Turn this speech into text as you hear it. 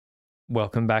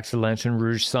Welcome back to Lantern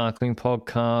Rouge Cycling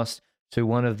Podcast, to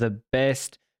one of the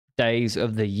best days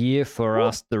of the year for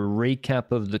us, the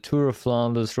recap of the Tour of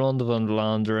Flanders, Ronde van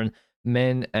Vlaanderen,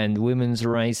 men and women's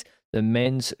race. The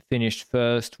men's finished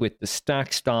first with the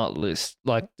stacked start list.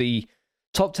 Like, the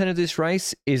top 10 of this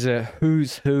race is a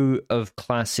who's who of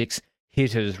classics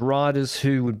hitters, riders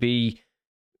who would be,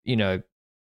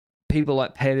 people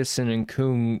like Pedersen and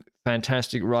Kung,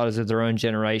 fantastic riders of their own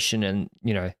generation, and,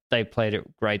 they played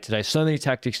it great today. So many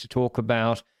tactics to talk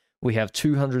about. We have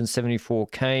 274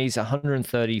 Ks,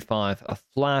 135 a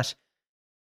flat,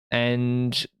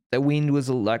 and the wind was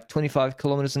like 25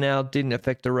 kilometers an hour, didn't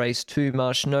affect the race too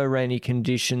much, no rainy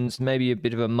conditions, maybe a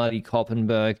bit of a muddy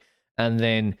Koppenberg, and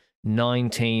then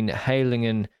 19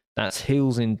 Heilingen, that's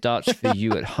hills in Dutch for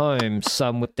you at home,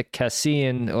 some with the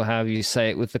Cassian, or however you say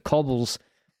it, with the cobbles.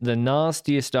 The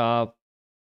nastiest are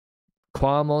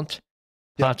Quarmont,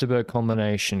 Paterberg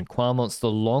combination. Quarmont's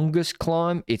the longest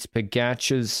climb. It's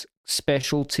Pogacar's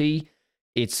specialty.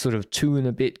 It's sort of 2 and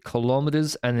a bit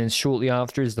kilometers, and then shortly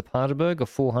after is the Paterberg, a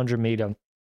 400-meter,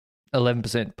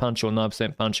 11% punch or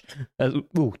 9% punch.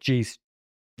 Oh, geez.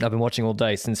 I've been watching all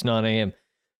day since 9 a.m.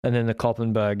 And then the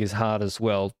Koppenberg is hard as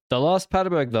well. The last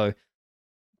Paterberg, though,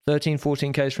 13,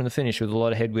 14 Ks from the finish with a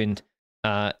lot of headwind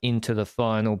into the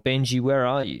final. Benji, where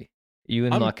are you? You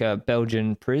in like a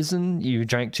Belgian prison? You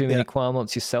drank too many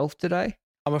Quarmonts yourself today?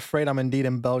 I'm afraid I'm indeed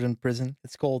in Belgian prison.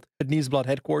 It's called Het Nieuwsblad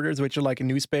headquarters, which are like a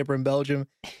newspaper in Belgium.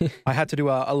 I had to do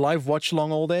a live watch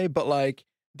along all day, but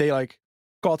they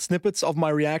caught snippets of my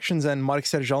reactions and Marc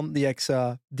Sergeant, the ex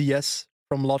DS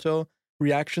from Lotto,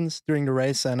 reactions during the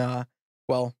race, and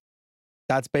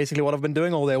that's basically what I've been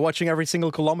doing all day, watching every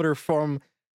single kilometer from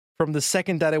the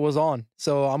second that it was on.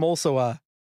 So I've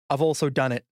also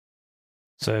done it.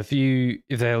 So if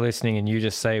they're listening and you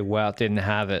just say, "Wow, didn't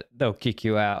have it," they'll kick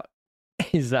you out.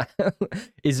 Is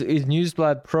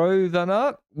Nieuwsblad Pro Van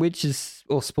Aert,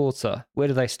 or Sportza? Where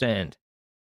do they stand?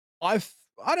 I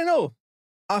don't know.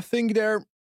 I think they're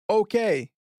okay.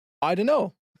 I don't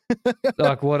know.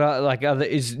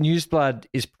 Is Nieuwsblad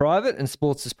is private and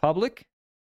Sports is public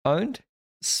owned?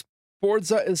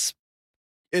 Sportza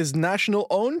is national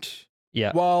owned.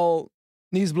 Yeah. While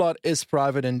Nieuwsblad is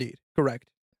private indeed. Correct.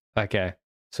 Okay.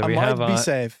 So I might be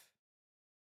safe.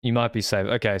 You might be safe.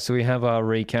 Okay, so we have our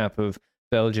recap of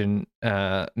Belgian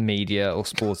media or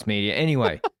sports media.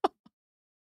 Anyway,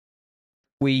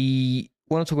 we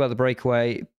want to talk about the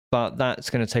breakaway, but that's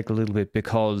going to take a little bit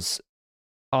because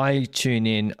I tune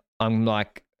in. I'm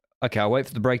like, okay, I'll wait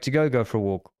for the break to go for a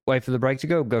walk. Wait for the break to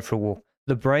go for a walk.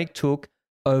 The break took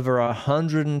over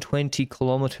 120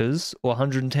 kilometers or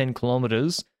 110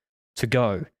 kilometers to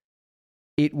go.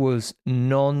 It was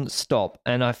non-stop,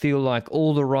 and I feel like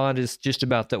all the riders just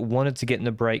about that wanted to get in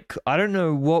the break. I don't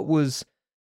know what was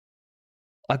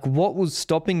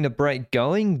stopping the break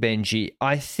going, Benji.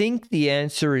 I think the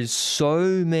answer is so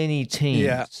many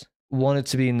teams wanted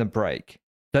to be in the break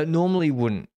that normally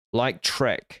wouldn't, like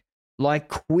Trek, like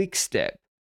Quickstep,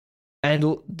 and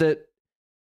that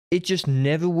it just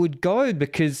never would go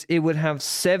because it would have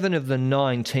 7 of the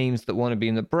 9 teams that want to be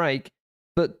in the break,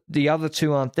 but the other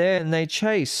 2 aren't there and they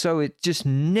chase. So it just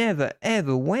never,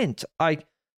 ever went. I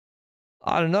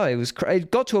don't know.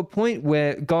 It got to a point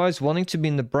where guys wanting to be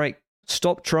in the break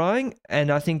stopped trying,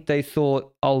 and I think they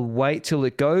thought, I'll wait till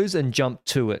it goes and jump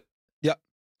to it. Yeah,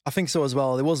 I think so as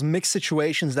well. There was mixed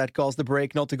situations that caused the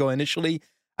break not to go initially.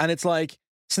 And it's like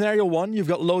scenario 1, you've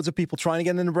got loads of people trying to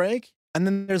get in the break, and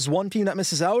then there's one team that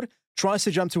misses out, tries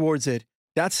to jump towards it.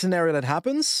 That's a scenario that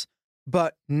happens.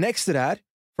 But next to that,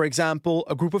 for example,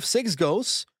 a group of 6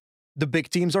 goes, the big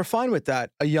teams are fine with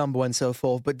that, a Jumbo and so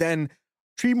forth. But then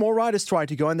 3 more riders try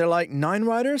to go, and they're like, 9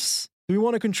 riders? Do we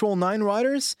want to control 9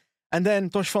 riders? And then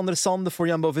Tosh van der Sande for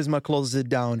Jumbo-Visma closes it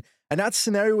down. And that's a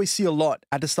scenario we see a lot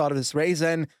at the start of this race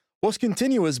and was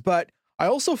continuous. But I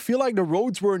also feel like the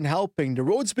roads weren't helping. The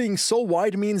roads being so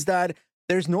wide means that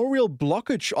there's no real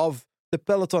blockage of the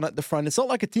peloton at the front. It's not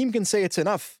like a team can say it's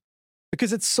enough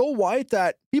because it's so wide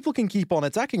that people can keep on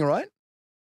attacking, right?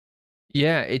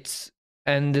 Yeah,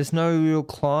 and there's no real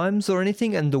climbs or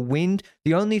anything, and the wind,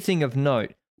 the only thing of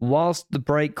note, whilst the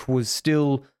break was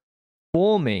still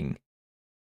forming,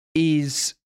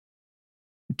 is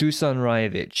Dusan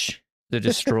Rajovic, the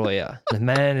destroyer. The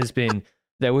man has been,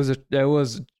 there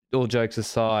was, all jokes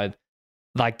aside,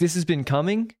 like this has been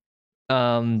coming.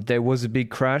 There was a big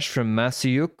crash from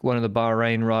Masayuk, one of the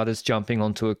Bahrain riders jumping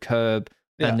onto a curb,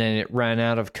 and then it ran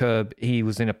out of curb. He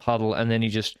was in a puddle, and then he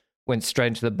just went straight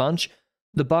into the bunch.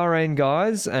 The Bahrain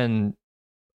guys, and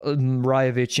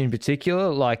Rajovic in particular,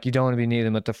 like you don't want to be near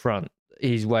them at the front.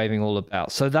 He's waving all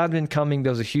about. So that had been coming.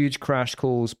 There was a huge crash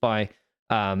caused by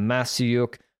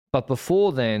Masiuk. But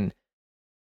before then,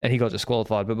 and he got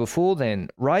disqualified, but before then,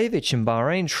 Rajovic and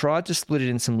Bahrain tried to split it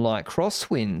in some light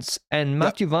crosswinds. And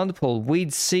Mathieu van der Poel,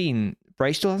 we'd seen,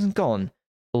 Bray still hasn't gone,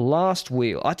 last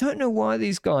wheel. I don't know why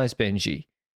these guys, Benji,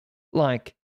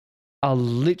 like, are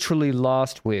literally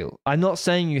last wheel. I'm not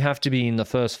saying you have to be in the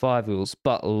first 5 wheels,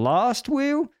 but last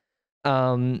wheel?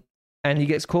 And he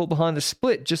gets caught behind the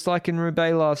split, just like in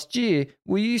Roubaix last year.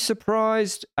 Were you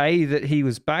surprised, A, that he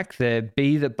was back there,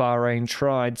 B, that Bahrain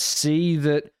tried, C,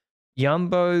 that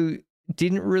Jumbo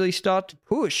didn't really start to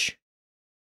push?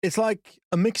 It's like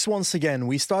a mix once again.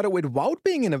 We started with Wout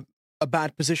being in a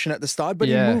bad position at the start, but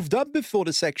he moved up before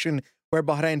the section where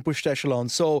Bahrain pushed Echelon.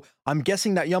 So I'm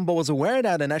guessing that Jumbo was aware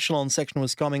that an Echelon section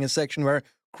was coming, a section where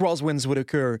crosswinds would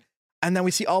occur. And then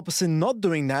we see Alpecin not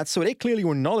doing that, so they clearly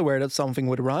were not aware that something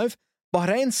would arrive.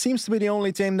 Bahrain seems to be the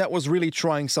only team that was really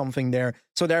trying something there,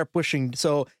 so they're pushing.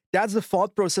 So that's the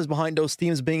thought process behind those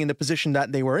teams being in the position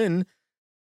that they were in.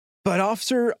 But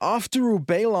after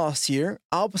Roubaix last year,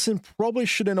 Alpecin probably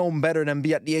should have known better than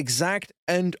be at the exact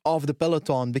end of the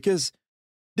peloton, because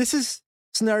this is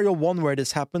scenario 1 where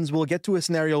this happens. We'll get to a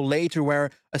scenario later where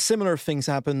a similar thing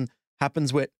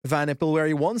happens with Van Hippel, where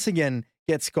he once again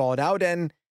gets caught out,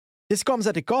 and this comes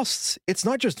at a cost. It's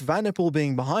not just Van Hippel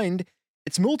being behind,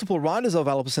 it's multiple riders of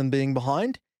Alpecin being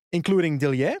behind, including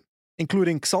Dillier,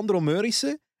 including Xandro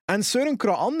Meurice, and Søren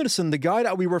Kragh Andersen, the guy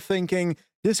that we were thinking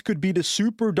this could be the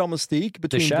super domestique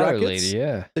between the shadow brackets. Leader,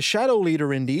 yeah. The shadow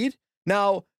leader, indeed.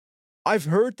 Now, I've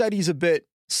heard that he's a bit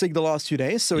sick the last few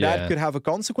days, so that could have a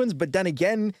consequence. But then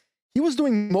again, he was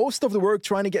doing most of the work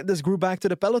trying to get this group back to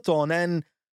the peloton, and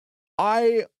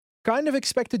I kind of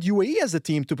expected UAE as a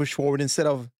team to push forward instead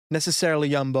of necessarily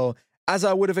Jumbo, as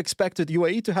I would have expected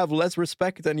UAE to have less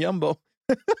respect than Jumbo.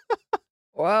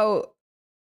 Well,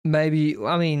 maybe,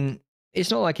 I mean, it's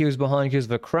not like he was behind because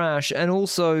of a crash. And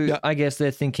also, I guess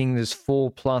they're thinking there's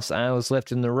 4+ hours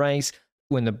left in the race.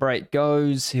 When the break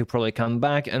goes, he'll probably come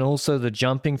back. And also, the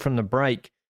jumping from the break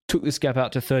took this gap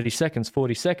out to 30 seconds,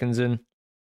 40 seconds. And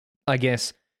I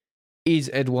guess, is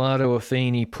Eduardo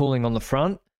Affini pulling on the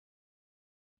front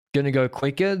going to go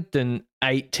quicker than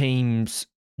 8 teams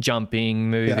jumping,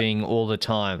 moving all the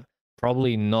time?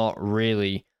 Probably not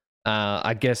really.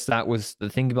 I guess that was the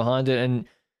thing behind it. And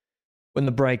when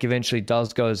the break eventually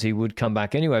does go, he would come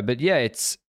back anyway. But yeah,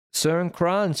 it's Søren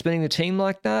Kragh and spinning the team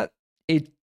like that.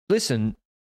 Listen,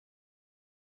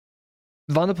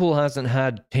 Van der Poel hasn't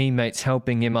had teammates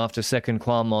helping him after second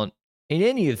Clermont in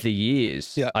any of the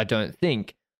years, I don't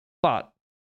think. But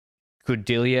could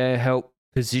Dillier help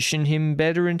position him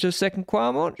better into second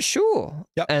Clermont? Sure.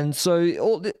 And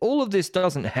so all of this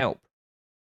doesn't help.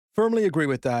 Firmly agree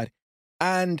with that.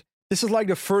 And this is like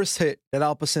the first hit that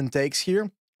Alpecin takes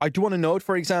here. I do want to note,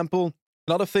 for example,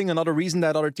 another reason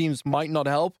that other teams might not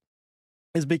help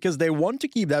is because they want to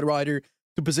keep that rider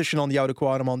to position on the Oude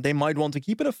Kwaremont. They might want to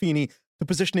keep it Affini to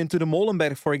position into the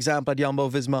Molenberg, for example, at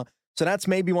Jumbo-Visma. So that's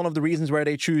maybe one of the reasons where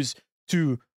they choose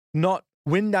to not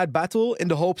win that battle in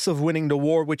the hopes of winning the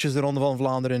war, which is the Ronde van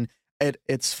Vlaanderen at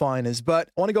its finest. But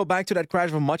I want to go back to that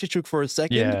crash of Matichuk for a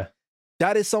second. Yeah.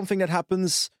 That is something that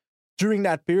happens during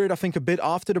that period, I think a bit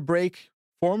after the break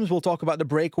forms. We'll talk about the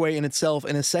breakaway in itself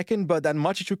in a second, but that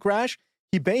Matichuk crash,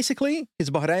 he basically, his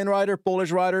Bahrain rider,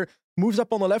 Polish rider, moves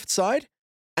up on the left side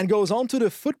and goes onto the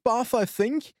footpath, I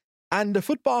think, and the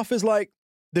footpath is like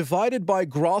divided by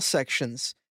grass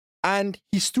sections. And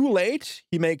he's too late.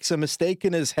 He makes a mistake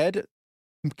in his head,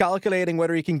 calculating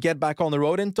whether he can get back on the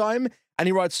road in time, and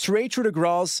he rides straight through the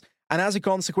grass, and as a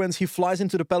consequence, he flies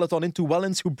into the peloton, into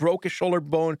Wellens, who broke his shoulder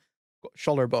bone.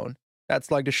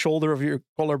 That's like the shoulder of your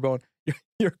collarbone.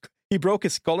 He broke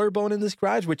his collarbone in this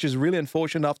crash, which is really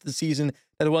unfortunate after the season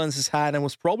that Wellens has had, and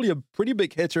was probably a pretty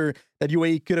big hitter that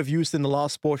UAE could have used in the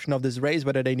last portion of this race,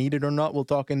 whether they need it or not. We'll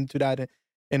talk into that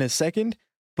in a second.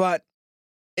 But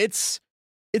it's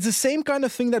the same kind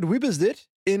of thing that Wiebes did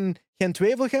in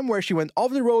Gent-Wevelgem, where she went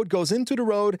off the road, goes into the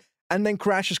road, and then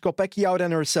crashes Kopecky out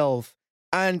and herself.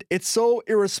 And it's so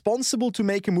irresponsible to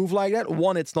make a move like that.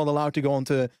 One, it's not allowed to go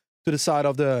onto the side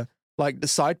of the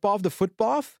side path, the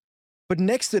footpath. But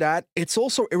next to that, it's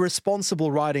also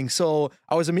irresponsible riding. So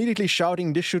I was immediately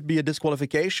shouting, this should be a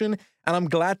disqualification. And I'm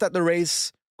glad that the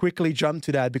race quickly jumped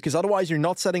to that, because otherwise you're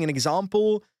not setting an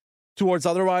example towards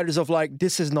other riders of like,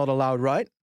 this is not allowed, right?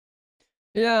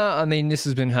 Yeah, I mean, this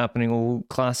has been happening all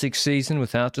classic season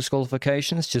without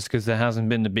disqualifications, just because there hasn't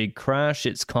been the big crash.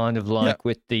 It's kind of like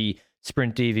with the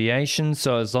sprint deviation.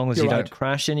 So as long as you don't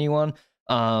crash anyone,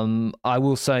 I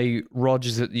will say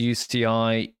Rogers at the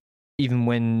UCI, even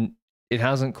when it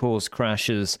hasn't caused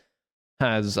crashes,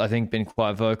 has, I think, been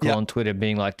quite vocal on Twitter,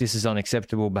 being like, this is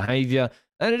unacceptable behavior.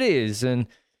 And it is. And,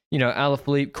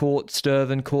 Alaphilippe caught,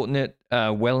 Sturven caught in it,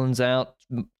 Wellens out,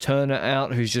 Turner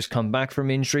out, who's just come back from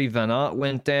injury. Van Aert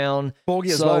went down.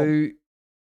 Borgie as well.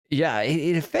 Yeah,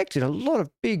 it affected a lot of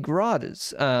big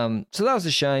riders. So that was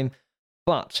a shame.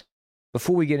 But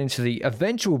before we get into the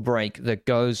eventual break that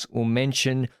goes, we'll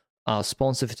mention our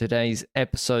sponsor for today's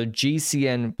episode,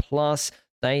 GCN Plus.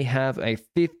 They have a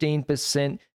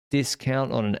 15%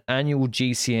 discount on an annual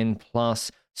GCN Plus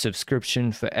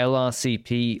subscription for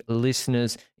LRCP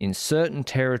listeners in certain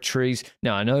territories.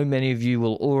 Now, I know many of you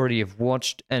will already have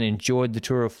watched and enjoyed the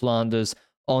Tour of Flanders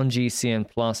on GCN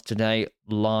Plus today,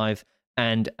 live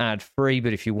and ad-free,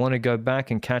 but if you want to go back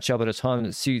and catch up at a time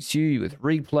that suits you with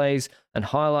replays and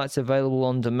highlights available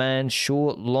on demand,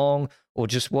 short, long, or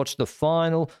just watch the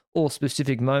final or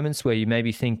specific moments where you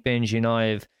maybe think Benji and I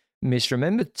have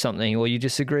misremembered something or you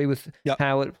disagree with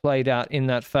how it played out in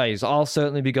that phase, I'll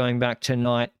certainly be going back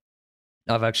tonight.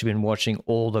 I've actually been watching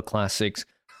all the classics,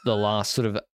 the last sort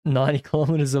of 90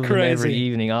 kilometers of them every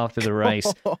evening after the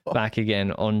race, back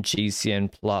again on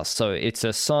GCN Plus. So it's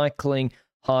a cycling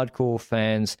hardcore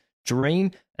fans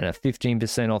dream, and a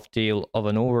 15% off deal of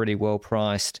an already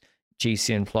well-priced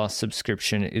GCN Plus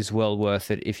subscription is well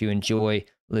worth it if you enjoy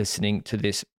listening to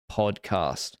this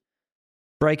podcast.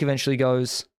 Break eventually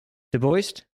goes. De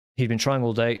Boist, he'd been trying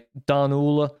all day. Dan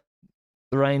Uhle,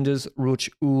 Reinders, Ruch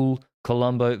Uhl,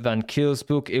 Colombo, Van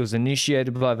Kielsbroek. It was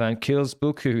initiated by Van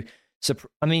Kielsbroek, who,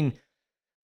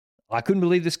 I couldn't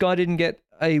believe this guy didn't get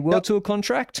a World Tour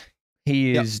contract.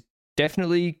 He is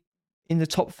definitely in the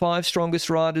top 5 strongest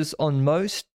riders on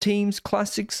most teams'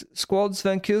 classics squads,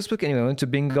 Van Kielsbroek. Anyway, went to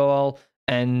Bingoal,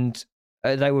 and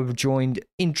they were joined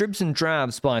in dribs and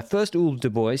drabs by first Uhl, De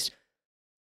Boist.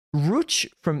 Ruch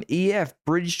from EF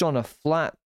bridged on a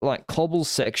flat, like cobble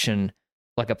section,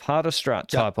 like a Paterstrat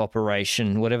type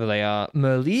operation, whatever they are.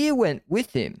 Merlier went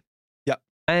with him. Yep.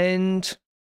 And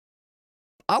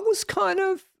I was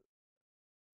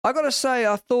I got to say,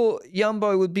 I thought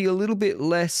Jumbo would be a little bit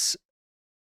less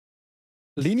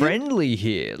friendly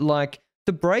here. Like,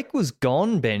 the break was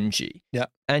gone, Benji. Yeah.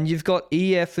 And you've got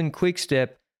EF and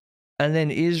Quickstep, and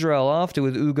then Israel after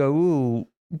with Ugo Uhl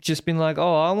just been like,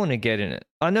 oh, I want to get in it.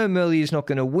 I know Merlier's not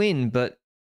going to win, but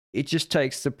it just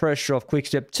takes the pressure off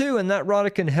Quickstep too, and that rider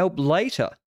can help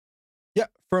later. Yeah,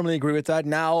 firmly agree with that.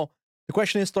 Now, the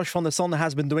question is, Tosh van der Sande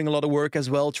has been doing a lot of work as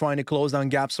well, trying to close down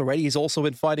gaps already. He's also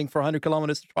been fighting for 100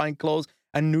 kilometers to try and close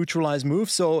and neutralize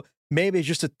moves. So maybe it's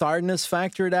just a tiredness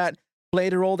factor that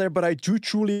played a role there. But I do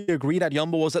truly agree that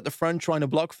Jumbo was at the front trying to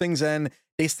block things, and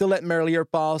they still let Merlier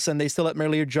pass, and they still let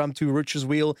Merlier jump to Ruch's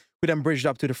wheel, who then bridged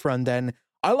up to the front. And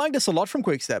I like this a lot from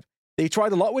Quickstep. They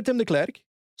tried a lot with Tim de Klerk,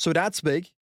 so that's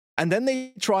big. And then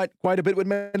they tried quite a bit with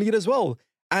Merlier as well.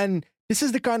 And this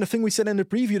is the kind of thing we said in the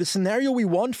preview. The scenario we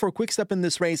want for Quickstep in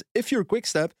this race, if you're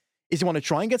Quickstep, is you want to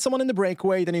try and get someone in the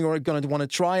breakaway, then you're going to want to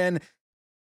try and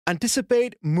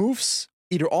anticipate moves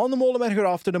either on the Molenberg or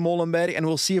after the Molenberg, and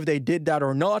we'll see if they did that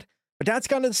or not. But that's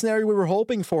kind of the scenario we were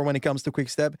hoping for when it comes to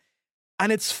Quickstep.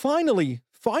 And it's finally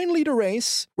the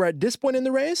race where at this point in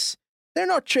the race, they're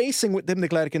not chasing with Tim de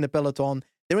Klerk in the peloton.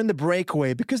 They're in the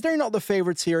breakaway because they're not the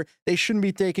favorites here. They shouldn't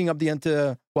be taking up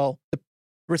the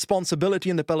responsibility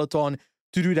in the peloton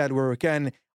to do that work.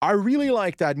 And I really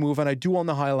like that move, and I do want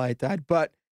to highlight that.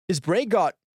 But his break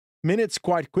got minutes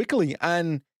quite quickly,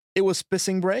 and it was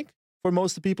pissing break for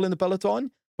most of the people in the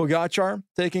peloton. Pogacar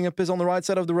taking a piss on the right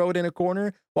side of the road in a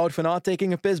corner, Wout van Aert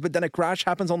taking a piss, but then a crash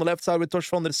happens on the left side with Tosh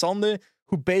van der Sande,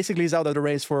 who basically is out of the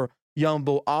race for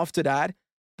Jumbo after that.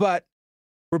 But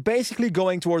we're basically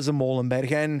going towards the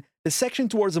Molenberg, and the section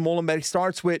towards the Molenberg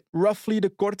starts with roughly the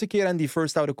Kortekeer and the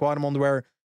first out of Quaremont, where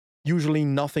usually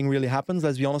nothing really happens,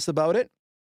 let's be honest about it.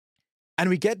 And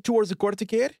we get towards the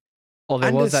Kortekeer. Oh,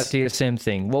 there was that DSM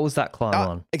thing. What was that climb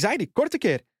on? Exactly,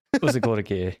 Kortekeer. Was it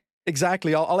Kortekeer?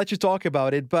 Exactly, I'll let you talk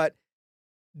about it, but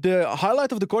the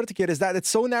highlight of the Kortekeer is that it's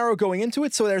so narrow going into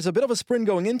it, so there's a bit of a sprint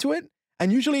going into it,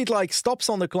 and usually it like stops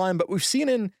on the climb, but we've seen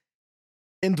in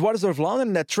Ronde van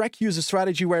Vlaanderen that Trek used a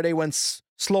strategy where they went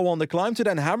slow on the climb to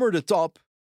then hammer the top.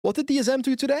 What did DSM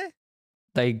do today?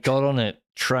 They got on it,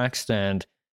 track stand,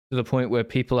 to the point where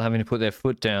people are having to put their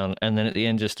foot down, and then at the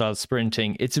end just start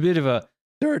sprinting. It's a bit of a...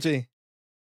 Dirty.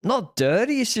 Not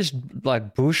dirty, it's just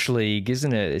like Bush League,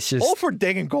 isn't it? It's just... All for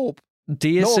Degenkolb.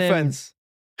 DSM... No offense.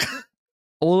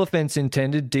 All offense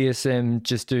intended, DSM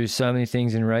just do so many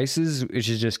things in races, which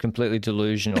is just completely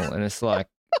delusional. And it's like...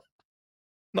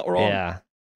 Not wrong. Yeah.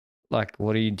 Like,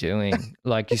 what are you doing?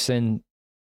 Like, you send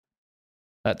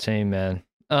that team, man.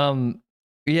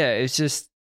 Yeah, it's just...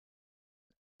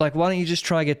 Like, why don't you just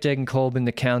try get Degenkolb Kolb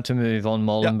the counter move on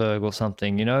Molenberg or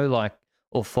something, you know, like,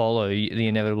 or follow the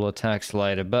inevitable attacks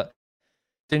later. But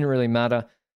didn't really matter.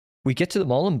 We get to the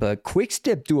Molenberg.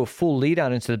 Quickstep do a full lead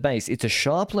out into the base. It's a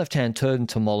sharp left-hand turn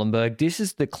to Molenberg. This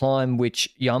is the climb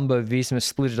which Jumbo-Visma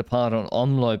split it apart on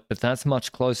Omloop, but that's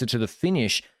much closer to the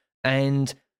finish.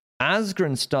 And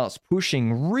Asgreen starts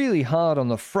pushing really hard on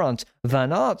the front.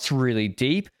 Van Aert's really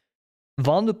deep.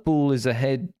 Van der Poel is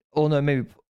ahead. Or no, maybe...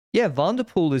 Yeah, Van der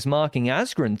Poel is marking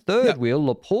Asgreen. Third wheel.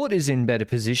 Laporte is in better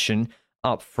position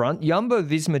up front.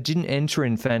 Jumbo-Visma didn't enter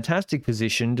in fantastic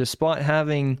position despite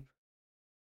having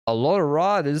a lot of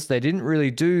riders. They didn't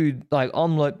really do, like,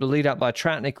 Omloop, the lead up by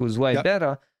Tratnik was way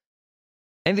better.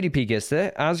 MVDP gets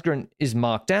there. Asgreen is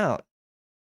marked out.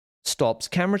 Stops,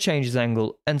 camera changes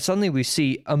angle, and suddenly we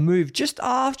see a move just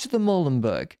after the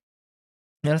Molenberg.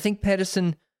 And I think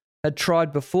Pedersen had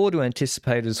tried before to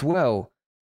anticipate as well.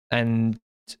 And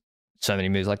so many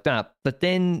moves like that. But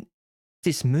then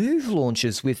this move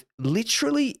launches with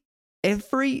literally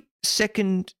every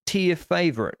second tier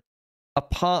favorite,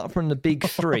 apart from the big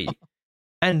three.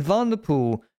 And Van der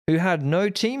Poel, who had no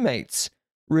teammates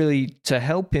really to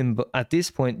help him at this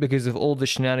point because of all the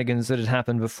shenanigans that had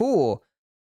happened before,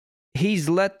 he's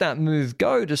let that move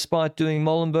go despite doing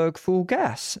Molenberg full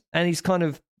gas. And he's kind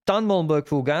of done Molenberg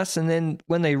full gas, and then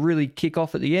when they really kick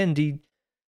off at the end, he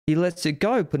lets it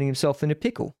go, putting himself in a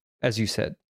pickle, as you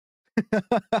said.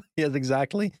 Yes,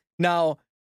 exactly. Now,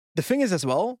 the thing is as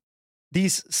well,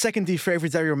 these second-tier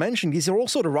favorites that you're mentioning, these are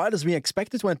also the riders we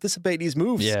expected to anticipate these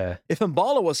moves. Yeah. If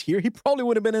Mbala was here, he probably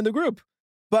would have been in the group.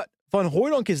 But Van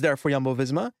Hooijdonk is there for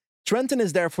Jumbo-Visma. Trentin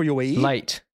is there for UAE.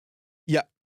 Late. Yeah,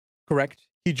 correct.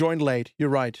 He joined late. You're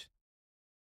right.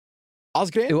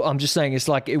 Asgreen? I'm just saying, it's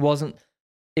like it wasn't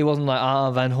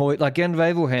like Van Hooijdonk, like in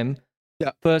Wevelgem,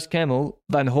 first camel,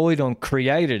 Van Hooijdonk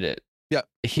created it. Yeah.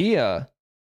 Here,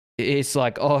 it's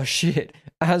like, oh shit,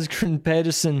 Asgreen,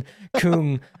 Pedersen,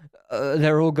 Kung,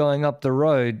 they're all going up the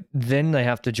road. Then they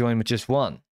have to join with just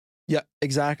one. Yeah,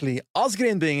 exactly.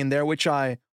 Asgreen being in there, which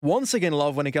I once again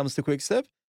love when it comes to Quickstep.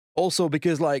 Also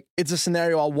because, like, it's a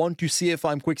scenario I want to see if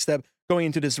I'm Quickstep going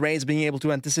into this race, being able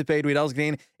to anticipate with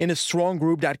Asgreen in a strong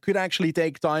group that could actually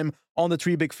take time on the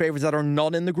three big favorites that are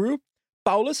not in the group.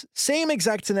 Paulus, same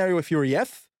exact scenario with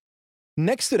Yuriev.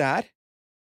 Next to that,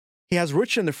 he has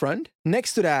Rich in the front.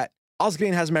 Next to that,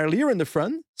 Asgreen has Merlier in the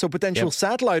front. So potential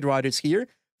satellite riders here.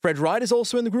 Fred Wright is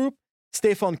also in the group.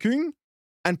 Stefan Kung.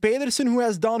 And Pedersen, who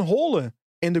has Dan Hole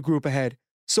in the group ahead.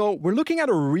 So we're looking at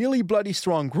a really bloody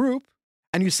strong group.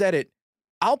 And you said it.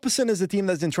 Alpecin is the team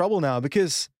that's in trouble now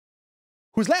because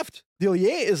who's left?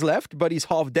 Dillier is left, but he's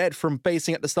half dead from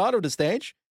pacing at the start of the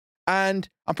stage. And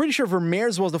I'm pretty sure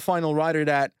Vermeers was the final rider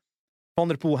that Van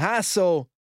der Poel has. So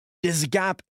this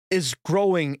gap is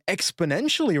growing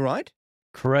exponentially, right?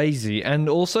 Crazy. And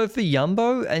also for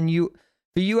Jumbo and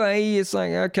for UAE, it's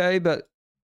like, okay, but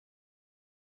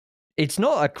it's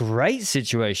not a great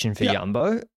situation for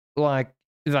Jumbo. Like,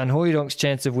 Van Hooijdonk's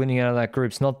chance of winning out of that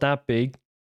group's not that big.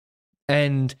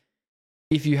 And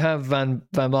if you have Van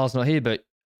Baal's not here, but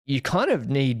you kind of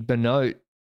need Benoit.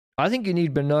 I think you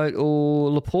need Benoit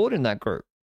or Laporte in that group.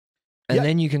 And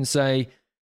then you can say,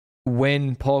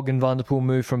 when Pog and Van der Poel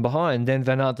move from behind, then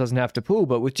Van Aert doesn't have to pull.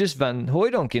 But with just Van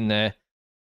Hooijdonk in there,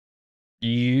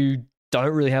 you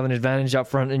don't really have an advantage up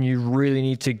front, and you really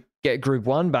need to get Group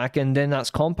 1 back. And then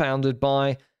that's compounded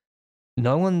by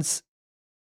no one's,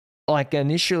 like,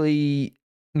 initially,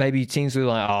 maybe teams were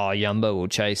like, oh, Jumbo will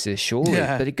chase this, surely.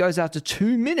 Yeah. But it goes after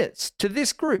 2 minutes to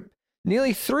this group.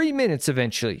 Nearly 3 minutes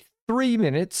eventually. 3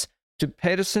 minutes to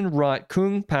Pedersen, Wright,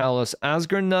 Kung, Paulus,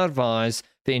 Asgreen, Narvaez,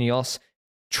 Ineos,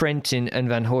 Trentin, and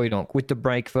Van Hooijdonk with the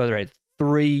break further ahead.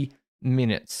 3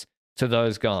 minutes to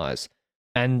those guys.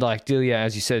 And, like, Dillier,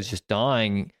 as you said, is just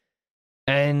dying.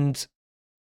 And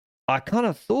I kind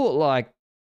of thought, like,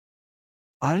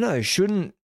 I don't know,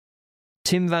 shouldn't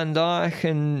Tim van Dijk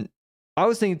and... I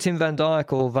was thinking Tim van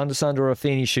Dijk or Van der Sande or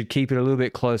Affini should keep it a little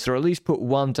bit closer, or at least put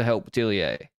one to help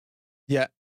Dillier. Yeah.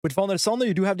 With Van der Sande,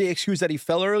 you do have the excuse that he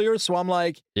fell earlier, so I'm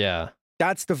like... Yeah.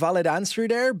 That's the valid answer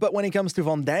there, but when it comes to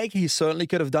Van Dijk, he certainly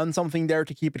could have done something there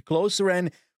to keep it closer,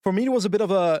 and for me, it was a bit of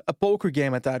a poker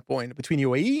game at that point, between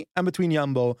UAE and between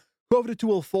Jumbo. Whoever the two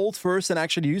will fold first and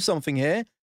actually do something here,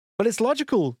 but it's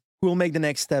logical who will make the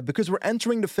next step, because we're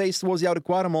entering the phase towards the Oude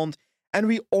Quaremont, and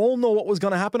we all know what was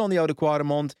going to happen on the Oude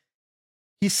Quaremont.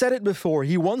 He said it before,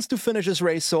 he wants to finish this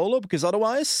race solo, because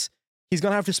otherwise, he's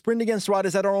going to have to sprint against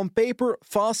riders that are on paper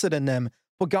faster than them.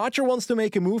 Pogacar wants to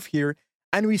make a move here,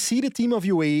 and we see the team of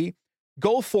UAE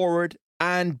go forward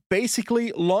and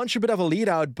basically launch a bit of a lead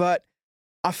out. But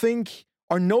I think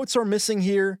our notes are missing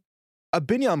here. a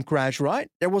Binyam crash, right?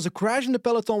 There was a crash in the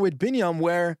peloton with Binyam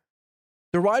where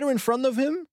the rider in front of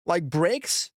him like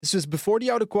breaks. This was before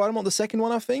the outer Quaremont, the second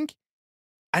one, I think.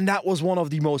 And that was one of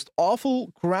the most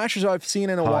awful crashes I've seen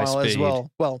in a while as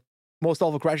well. Well, most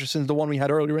awful crashes since the one we had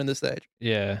earlier in the stage.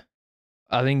 Yeah.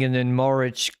 I think, and then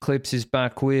Moric clips his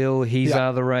back wheel. He's out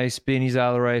of the race. Binny's out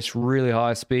of the race. Really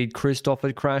high speed. Christoph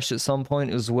had crashed at some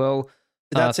point as well.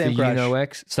 That same crash.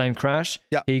 UNOX, same crash.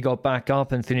 Yeah. He got back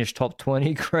up and finished top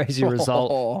 20. Crazy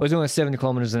result. We're doing 70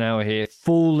 kilometers an hour here.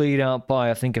 Full lead out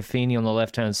by, I think, Affini on the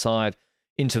left-hand side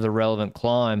into the relevant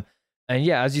climb. And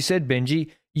yeah, as you said,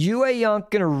 Benji, UAE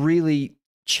aren't going to really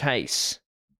chase.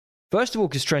 First of all,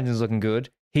 because Trenton's looking good.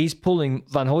 He's pulling.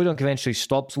 Van Hooydonk eventually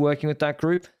stops working with that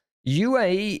group.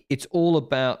 UAE, it's all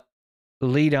about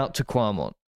lead out to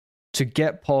Quaremont to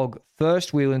get Pog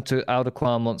first wheel into outer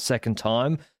Quaremont second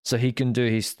time so he can do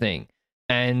his thing.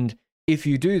 And if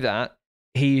you do that,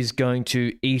 he's going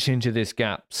to eat into this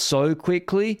gap so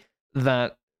quickly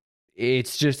that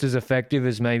it's just as effective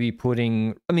as maybe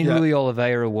putting... I mean, Louis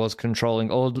Oliveira was controlling,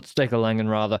 or Steker Langen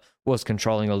rather, was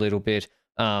controlling a little bit.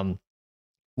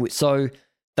 So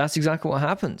that's exactly what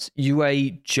happens.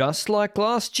 UAE, just like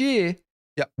last year,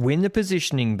 win the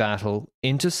positioning battle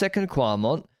into second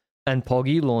Quaremont, and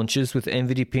Poggy launches with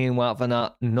MVDP and Wout van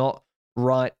Aert not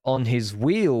right on his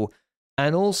wheel.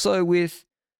 And also with,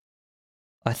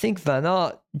 I think, Van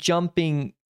Aert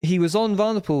jumping, he was on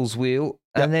Van der Poel's wheel,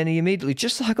 and then he immediately,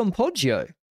 just like on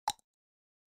Poggio,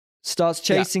 starts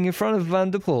chasing in front of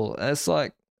Van der Poel. It's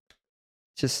like,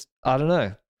 just, I don't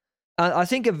know. And I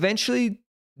think eventually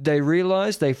they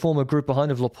realize they form a group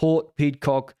behind of Laporte,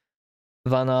 Pidcock,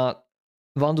 Van Aert,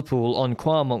 Van der Poel on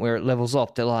Quaremont where it levels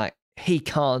off. They're like, he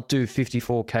can't do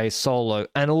 54K solo.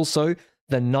 And also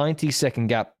the 90-second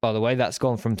gap, by the way, that's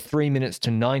gone from 3 minutes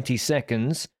to 90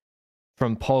 seconds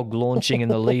from Pog launching in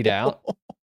the lead out.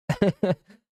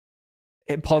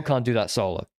 Pog can't do that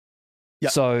solo.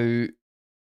 So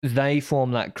they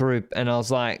form that group. And I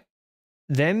was like,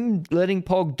 them letting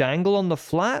Pog dangle on the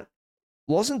flat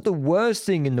wasn't the worst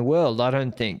thing in the world, I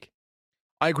don't think.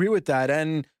 I agree with that.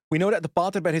 And we know that the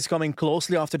Paterberg is coming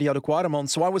closely after the other Quaremont.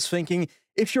 So I was thinking,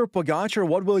 if you're Pogacar,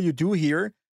 what will you do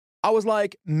here? I was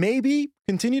like, maybe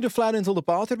continue the flat until the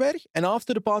Paterberg, and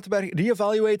after the Paterberg,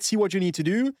 reevaluate, see what you need to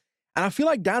do. And I feel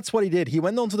like that's what he did. He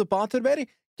went on to the Paterberg,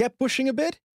 kept pushing a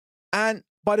bit, and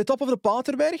by the top of the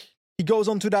Paterberg, he goes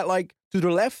on to that, like, to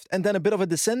the left, and then a bit of a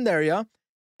descent area.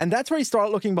 And that's where he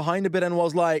started looking behind a bit and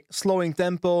was like slowing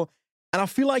tempo. And I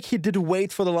feel like he did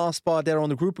wait for the last spot there on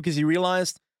the group because he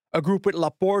realized a group with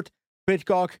Laporte,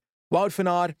 Pidcock, Wout van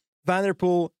Aert, Van der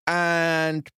Poel,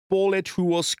 and Pollitt, who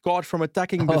was caught from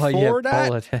attacking before that.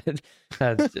 Pollitt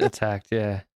had attacked,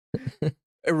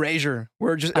 Erasure.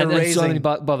 We're just erasing. And so many,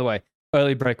 by the way,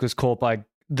 early break was caught by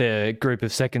the group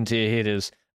of second-tier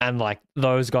hitters, and like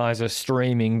those guys are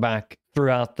streaming back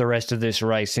throughout the rest of this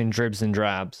race in dribs and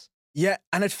drabs. Yeah,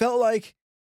 and it felt like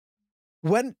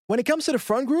when it comes to the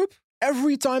front group,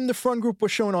 every time the front group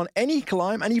was shown on any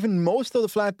climb, and even most of the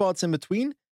flat spots in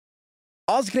between,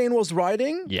 Asgreen was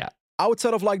riding. Yeah.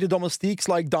 Outside of like the domestiques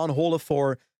like Dan Holle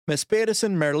for Mes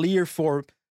Pedersen, Merlier for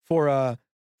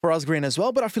Asgreen as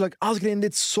well. But I feel like Asgreen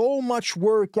did so much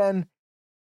work, and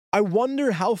I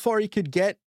wonder how far he could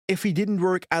get if he didn't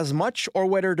work as much, or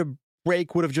whether the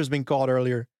break would have just been caught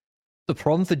earlier. The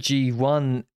problem for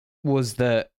G1 was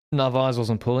that Narvaez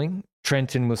wasn't pulling.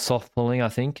 Trenton was soft pulling, I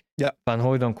think. Yeah. Van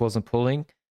Hooydonk wasn't pulling.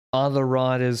 Other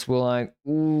riders were like,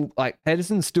 ooh, like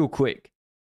Pedersen's still quick.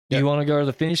 You want to go to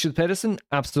the finish with Pedersen?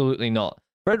 Absolutely not.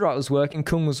 Fred Wright was working.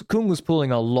 Kung was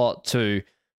pulling a lot too,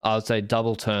 I would say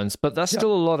double turns, but that's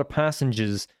still a lot of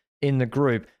passengers in the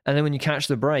group. And then when you catch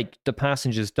the break, the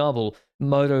passengers double.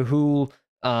 Moto Hool,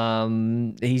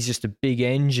 he's just a big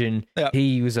engine. Yeah.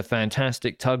 He was a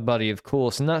fantastic tug buddy, of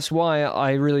course. And that's why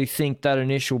I really think that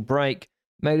initial break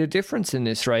made a difference in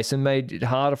this race and made it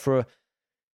harder for...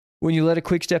 When you let a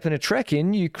quick step and a trek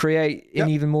in, you create an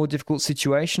even more difficult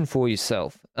situation for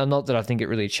yourself. And not that I think it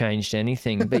really changed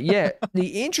anything. But yeah,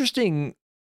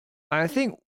 I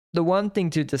think the one thing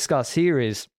to discuss here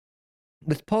is,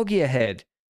 with Poggy ahead,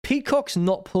 Peacock's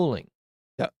not pulling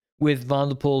with Van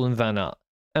der Poel and Van Aert.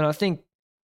 And I think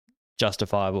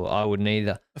justifiable. I wouldn't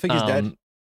either. I think he's dead.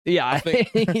 Yeah, I think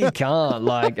he can't.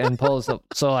 And Paul's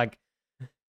so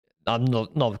I'm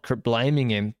not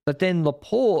blaming him. But then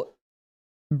Laporte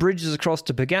bridges across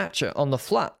to Pogacar on the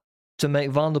flat to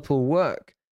make Van der Poel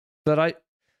work. But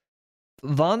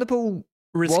Van der Poel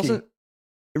wasn't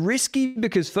risky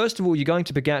because, first of all, you're going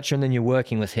to Pogacar and then you're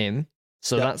working with him.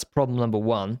 So that's problem number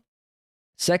one.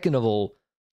 Second of all,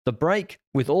 the break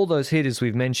with all those hitters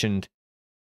we've mentioned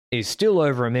is still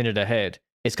over a minute ahead.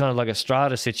 it's kind of like a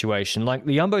strata situation. Like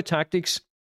the Jumbo tactics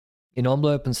in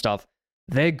envelope and stuff,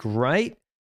 they're great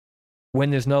when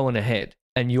there's no one ahead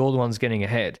and you're the ones getting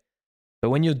ahead. But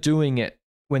when you're doing it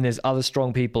when there's other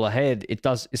strong people ahead,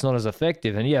 it's not as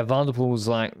effective. And yeah, Van der Poel was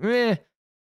like,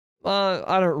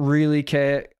 I don't really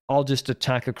care. I'll just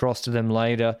attack across to them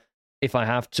later if I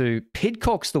have to.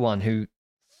 Pidcock's the one who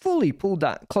fully closed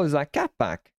that gap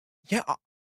back. Yeah,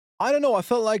 I don't know. I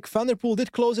felt like Van der Poel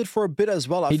did close it for a bit as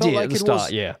well. I He felt did like at the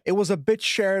start, yeah. It was a bit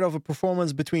shared of a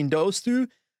performance between those two.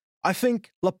 I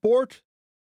think Laporte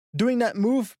doing that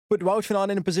move put Wout van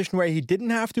Aert in a position where he didn't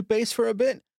have to pace for a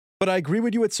bit. But I agree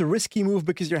with you, it's a risky move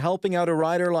because you're helping out a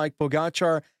rider like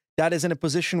Pogacar that is in a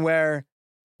position where,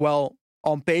 well,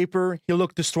 on paper, he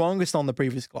looked the strongest on the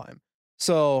previous climb.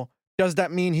 So does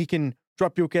that mean he can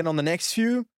drop you again on the next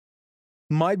few?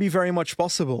 Might be very much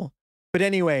possible. But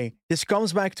anyway, this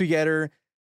comes back together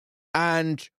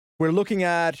and we've done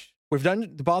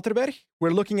the Waterberg,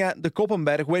 we're looking at the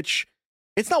Koppenberg, which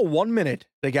it's not 1 minute,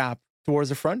 the gap towards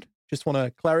the front. Just want to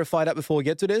clarify that before we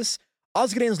get to this.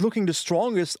 Asgren's looking the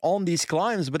strongest on these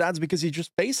climbs, but that's because he's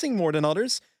just pacing more than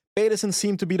others. Pedersen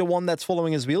seemed to be the one that's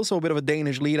following his wheel, so a bit of a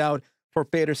Danish lead out for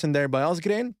Pedersen there by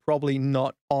Asgren, probably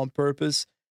not on purpose.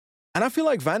 And I feel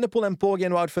like Van der Poel and Poggi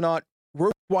and Wout van Aert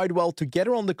worked quite well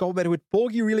together on the Koppenberg, with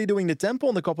Poggi really doing the tempo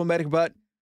on the Koppenberg, but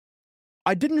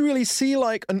I didn't really see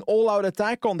like an all-out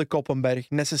attack on the Koppenberg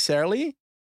necessarily.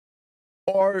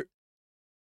 Well,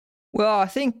 I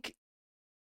think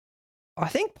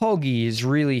Poggi is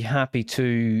really happy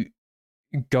to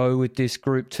go with this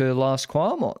group to Last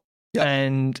Qualmont. Yep.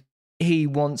 And he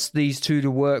wants these two to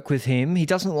work with him. He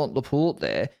doesn't want Laporte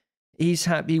there. He's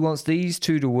happy. He wants these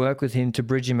two to work with him to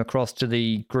bridge him across to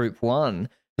the Group 1.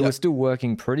 Who are still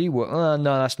working pretty well.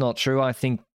 No, that's not true. I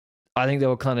think they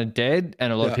were kind of dead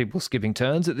and a lot of people skipping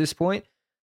turns at this point.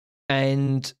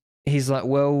 And he's like,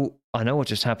 well, I know what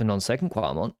just happened on second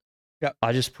Qualmont. Yep.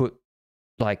 I just put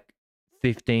like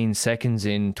 15 seconds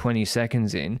in, 20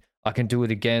 seconds in. I can do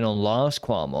it again on last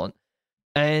Qualmont.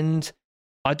 And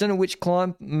I don't know which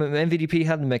climb MVDP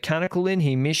had the mechanical in.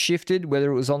 He misshifted,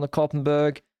 whether it was on the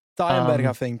Koppenberg. Tyenberg,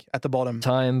 I think, at the bottom.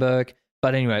 Tyenberg.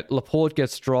 But anyway, Laporte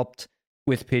gets dropped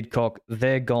with Pidcock.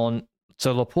 They're gone.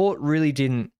 So Laporte really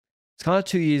didn't. It's kind of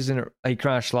 2 years in he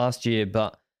crashed last year,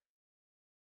 but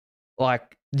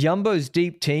like Jumbo's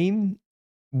deep team,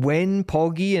 when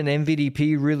Poggi and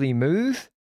MVDP really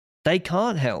move, they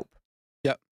can't help.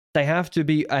 Yep. They have to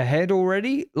be ahead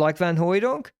already, like Van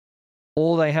Hooijdonk,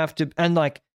 or they have to, and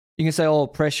like you can say, oh,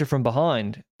 pressure from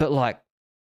behind, but like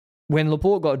when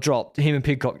Laporte got dropped, him and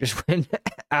Pidcock just went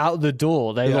out the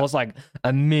door. They lost like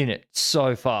a minute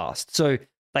so fast. So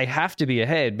they have to be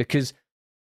ahead because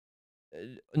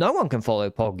no one can follow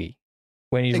Poggi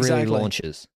when he really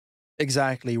launches.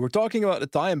 Exactly. We're talking about the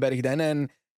Tyenberg then, and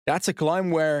that's a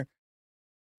climb where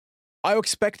I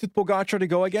expected Pogacar to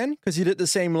go again because he did the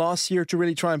same last year to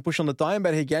really try and push on the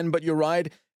Tyenberg again. But you're right,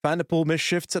 Van der Poel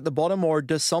misshifts at the bottom or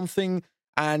does something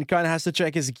and kind of has to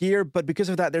check his gear. But because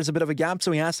of that, there's a bit of a gap,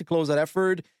 so he has to close that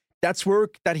effort. That's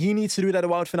work that he needs to do that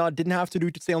Wout van Aert didn't have to do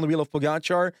to stay on the wheel of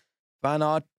Pogacar. Van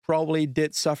Aert probably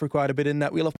did suffer quite a bit in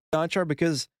that wheel of Pogacar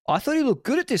because I thought he looked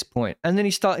good at this point, and then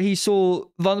he saw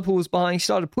Van der Poel was behind. He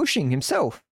started pushing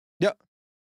himself. Yeah,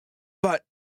 but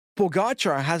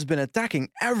Pogacar has been attacking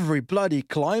every bloody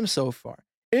climb so far.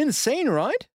 Insane,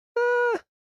 right?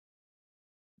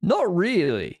 Not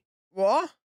really.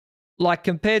 What? Like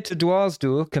compared to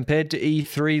Dwaalsdorp, compared to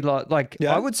E3,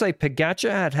 I would say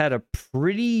Pogacar had a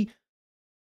pretty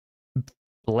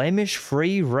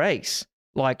blemish-free race.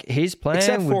 Like his plan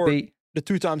except would for be the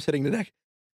 2 times hitting the deck.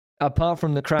 Apart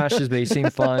from the crashes, but he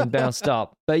seemed fine, bounced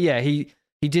up. But yeah, he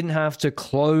didn't have to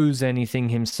close anything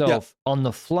himself on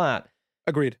the flat.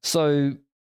 Agreed. So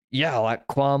yeah, like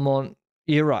Qualmont,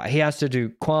 you're right. He has to do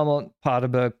Qualmont,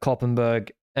 Paterberg,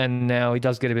 Koppenberg, and now he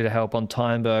does get a bit of help on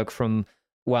Tyenberg from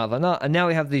Wout van Aert. And now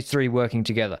we have these three working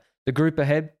together. The group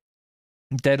ahead,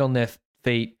 dead on their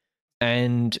feet,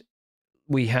 and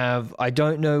we have, I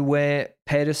don't know where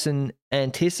Pedersen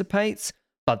anticipates,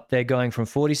 but they're going from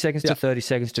 40 seconds to 30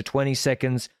 seconds to 20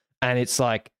 seconds. And it's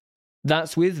like,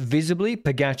 that's with visibly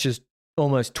Pogacar's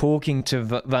almost talking to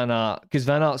Van Aert, because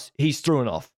Van Aert's, he's through and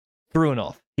off.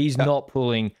 He's not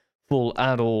pulling full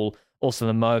at all. Also,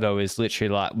 the moto is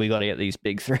literally like, we got to get these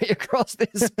big three across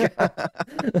this gap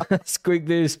as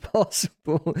quickly as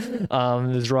possible.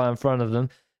 There's right in front of them.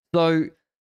 So,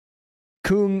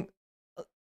 Kung,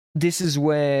 this is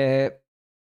where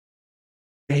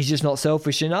he's just not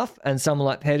selfish enough, and someone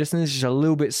like Pedersen is just a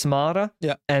little bit smarter.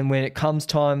 Yeah. And when it comes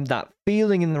time, that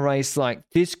feeling in the race, like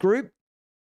this group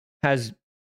has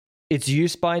its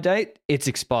use by date, it's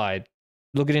expired.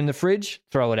 look it in the fridge,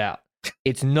 throw it out.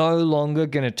 It's no longer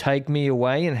going to take me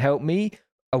away and help me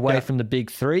away from the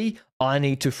big three. I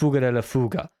need to fugere la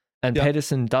fuga. And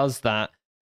Pedersen does that.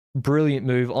 Brilliant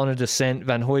move on a descent.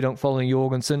 Van Hooijdonk following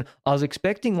Jorgensen. I was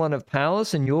expecting one of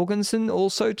Powers and Jorgensen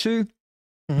also to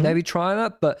maybe try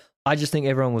that, but I just think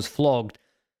everyone was flogged.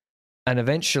 And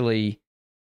eventually,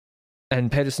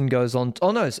 and Pedersen goes on.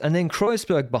 Oh no! And then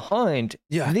Kreuzberg behind.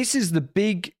 Yeah, this is the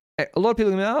big. A lot of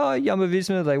people are going,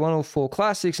 Jumbo-Visma, they won all 4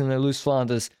 classics and they lose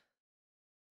Flanders.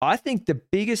 I think the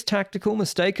biggest tactical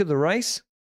mistake of the race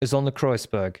is on the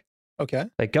Kreuzberg. Okay,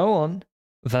 they go on.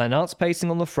 Van Aert's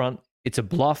pacing on the front. It's a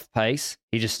bluff pace.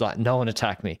 He just like, no one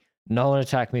attack me. No one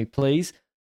attack me, please.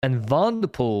 And Van der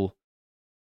Poel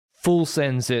full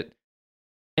sends it,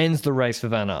 ends the race for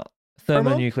Van Aert.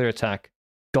 Thermonuclear attack,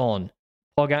 gone.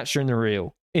 Pogacar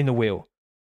in the wheel.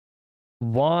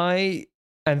 Why?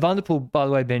 And Van der Poel, by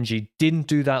the way, Benji, didn't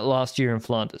do that last year in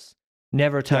Flanders.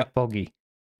 Never attacked Poggy.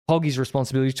 Poggy's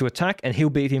responsibility is to attack, and he'll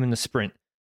beat him in the sprint.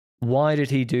 Why did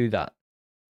he do that?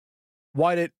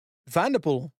 Why did Van der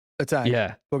Poel attack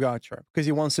Pogacar? Because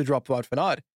he wants to drop Wout van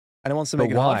Aert, and he wants to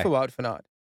make it hard for Wout van Aert.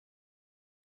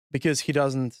 Because he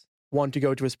doesn't want to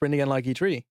go to a sprint again like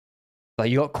E3. But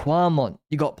you got Kwarmont,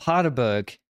 you got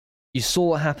Paterberg. You saw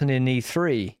what happened in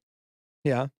E3.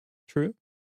 Yeah, true.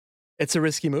 It's a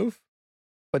risky move,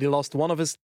 but he lost one of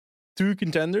his 2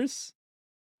 contenders.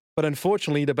 But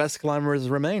unfortunately, the best climber is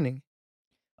remaining.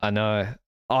 I know.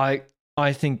 I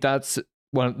think that's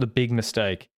one of the big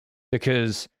mistake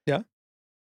because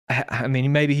I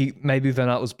mean maybe Van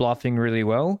Aert was bluffing really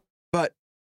well, but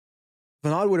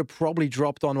Van Aert would have probably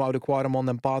dropped on Wout de Quatermont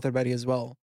and Paterberg as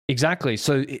well. Exactly.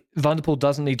 So Van der Poel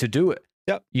doesn't need to do it.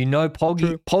 Yep. You know,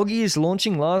 Poggy is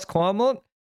launching Lars Kwarmont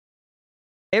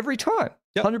every time,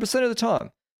 100% of the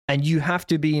time, and you have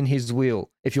to be in his wheel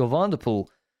if you're Van der Poel.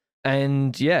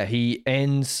 And he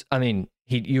ends. I mean,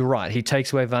 you're right. He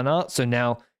takes away Van Aert. So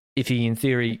now, if he in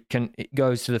theory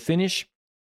goes to the finish,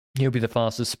 he'll be the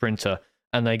fastest sprinter.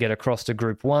 And they get across to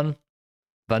Group 1.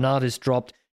 Van Aert is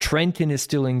dropped. Trentin is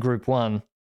still in Group 1.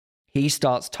 He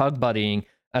starts tug buddying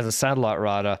as a satellite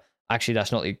rider. Actually,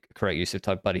 that's not the correct use of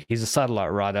tug buddy. He's a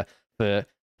satellite rider for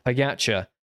Pogacar.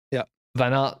 Yeah.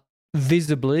 Van Aert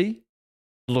visibly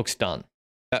looks done.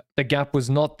 The gap was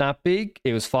not that big.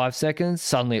 It was 5 seconds.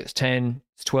 Suddenly it's 10,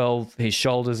 it's 12. His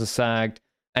shoulders are sagged.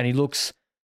 And he looks...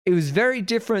 It was very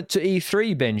different to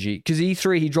E3, Benji. Because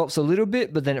E3, he drops a little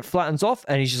bit, but then it flattens off.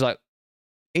 And he's just like,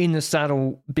 in the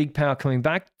saddle, big power coming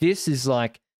back. This is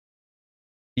like...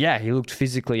 Yeah, he looked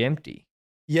physically empty.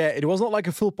 Yeah, it was not like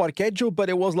a full parquejo, but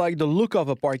it was like the look of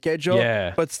a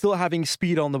parquejo, but still having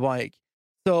speed on the bike.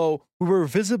 So we were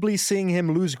visibly seeing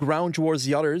him lose ground towards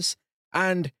the others.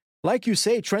 And like you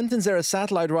say, Trentin's there a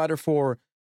satellite rider for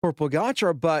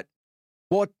Pogacar, but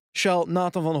what shall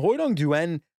Nathan van Hooijdonk do?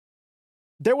 And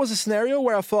there was a scenario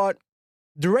where I thought,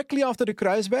 directly after the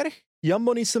Kruisberg,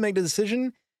 Jumbo needs to make the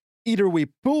decision, either we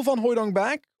pull Van Hooijdonk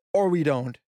back or we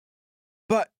don't.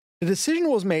 But the decision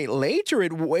was made later.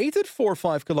 It waited 4 or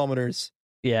 5 kilometers.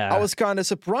 Yeah. I was kind of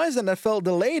surprised and I felt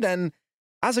delayed. And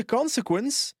as a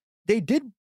consequence, they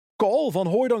did call Van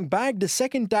Hooijdonk back the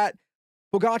second that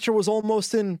Pogacar was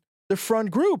almost in the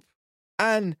front group.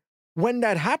 And when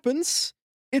that happens,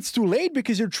 it's too late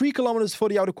because you're 3 kilometers before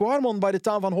the Oude Kwaremond. By the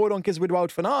time Van Hooijdonk is with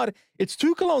Wout van Aert, it's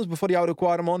 2 kilometers before the Oude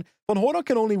Kwaremond. Van Hooijdonk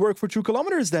can only work for 2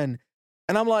 kilometers then.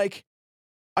 And I'm like,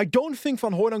 I don't think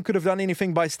Van Hooijdonk could have done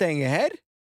anything by staying ahead.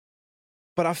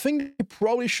 But I think they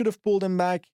probably should have pulled him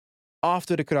back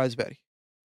after the Kruisberg.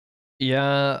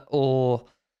 Yeah, or...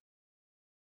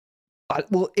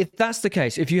 Well, if that's the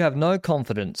case, if you have no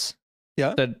confidence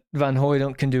that Van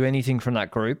Hooijdonk can do anything from that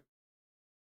group,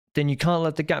 then you can't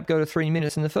let the gap go to 3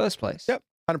 minutes in the first place. Yep,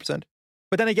 100%.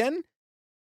 But then again,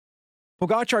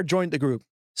 Pogacar joined the group,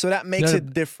 so that makes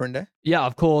it different. Eh? Yeah,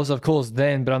 of course,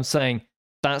 then. But I'm saying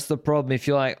that's the problem. If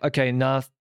you're like, okay,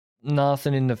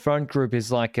 Nathan in the front group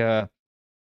is like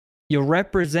you're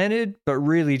represented, but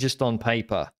really just on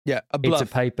paper. Yeah, a bluff.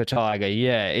 It's a paper tiger.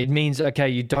 Yeah, it means, okay,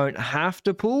 you don't have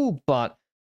to pull, but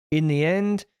in the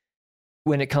end,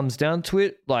 when it comes down to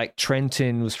it, like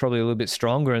Trentin was probably a little bit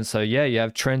stronger. And so, yeah, you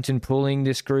have Trentin pulling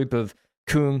this group of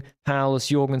Kung, Paulus,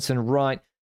 Jorgensen right,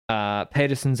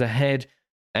 Pedersen's ahead,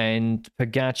 and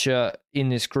Pogacar in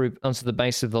this group onto the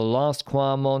base of the last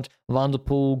Kwaremont. Van der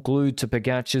Poel glued to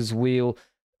Pogacar's wheel.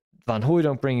 Van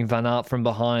Hooijdonk bringing Van Aert from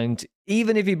behind.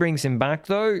 Even if he brings him back,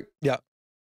 though,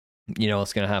 you know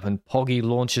what's going to happen. Poggy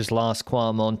launches last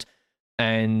Kwaremont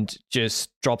and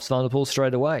just drops Van der Poel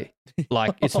straight away.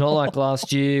 Like, it's not like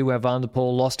last year where Van der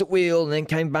Poel lost at wheel and then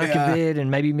came back a bit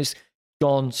and maybe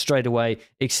gone straight away,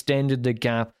 extended the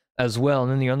gap, as well.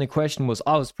 And then the only question was,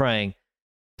 I was praying,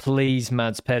 please,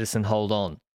 Mads Pedersen, hold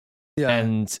on. Yeah.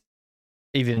 And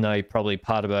even though probably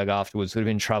Paterberg afterwards would have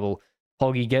been in trouble,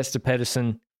 Poggy gets to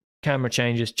Pedersen, camera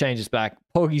changes back.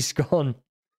 Poggy's gone,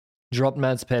 dropped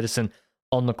Mads Pedersen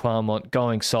on the Kwarmont,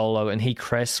 going solo, and he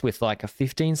crests with like a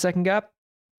 15-second gap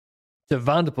to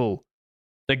Van der Poel.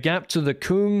 The gap to the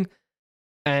Kung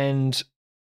and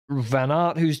Van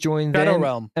Aert, who's joined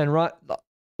them, and right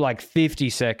like 50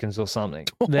 seconds or something.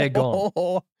 They're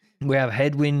gone. We have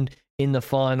headwind in the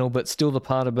final, but still the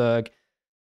Paterberg.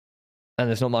 And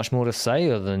there's not much more to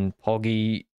say other than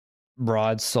Poggy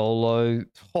rides solo.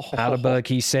 Paterberg,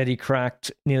 he said he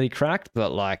nearly cracked,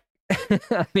 but like,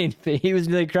 I mean, he was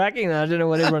nearly cracking. I don't know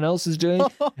what everyone else is doing.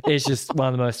 It's just one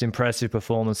of the most impressive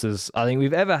performances I think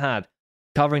we've ever had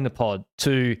covering the pod,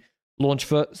 to launch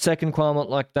for second Kwarmont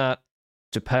like that,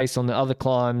 to pace on the other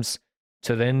climbs,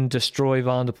 to then destroy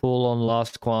Van der Poel on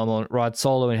last Kwarmont, ride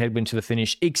solo and headwind to the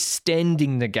finish,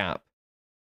 extending the gap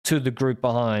to the group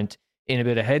behind in a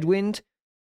bit of headwind.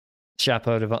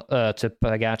 Chapeau to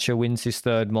Pogačar, wins his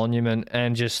third monument,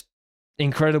 and just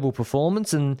incredible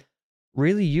performance. And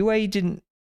really, UAE didn't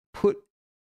put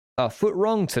a foot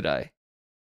wrong today.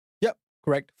 Yep,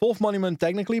 correct. Fourth monument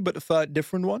technically, but a third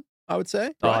different one, I would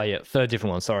say. Right? Oh, yeah, third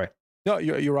different one, sorry. No,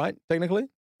 you're right, technically,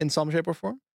 in some shape or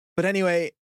form. But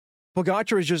anyway,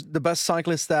 Pogačar is just the best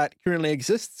cyclist that currently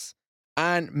exists,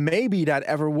 and maybe that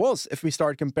ever was, if we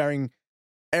start comparing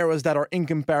eras that are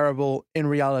incomparable in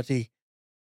reality.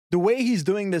 The way he's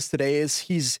doing this today is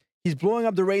he's blowing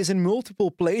up the race in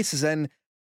multiple places, and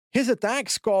his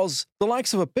attacks cause the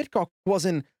likes of a Pidcock was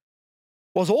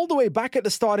all the way back at the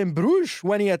start in Bruges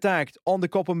when he attacked on the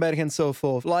Koppenberg and so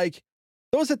forth. Like,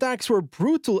 those attacks were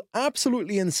brutal,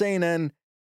 absolutely insane, and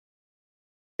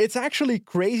it's actually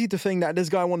crazy to think that this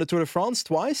guy won the Tour de France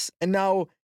twice, and now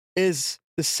is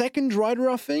the second rider,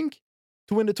 I think,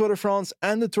 to win the Tour de France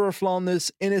and the Tour of Flanders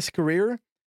in his career,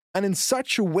 and in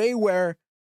such a way where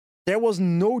there was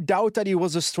no doubt that he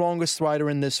was the strongest rider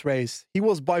in this race. He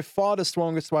was by far the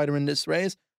strongest rider in this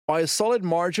race by a solid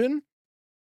margin.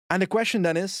 And the question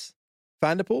then is,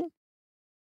 Van der Poel?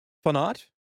 Van Aert?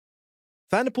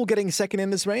 Van der Poel getting second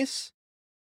in this race?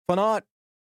 Van Aert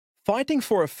fighting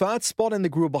for a third spot in the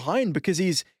group behind, because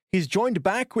he's joined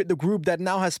back with the group that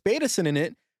now has Pedersen in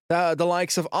it, the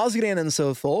likes of Asgreen and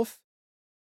so forth.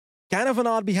 Can Van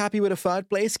Aert be happy with a third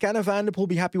place? Can Van der Poel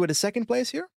be happy with a second place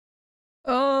here?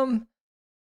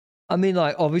 I mean,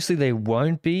 like, obviously they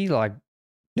won't be. Like,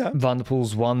 yeah. Van der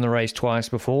Poel's won the race twice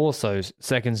before, so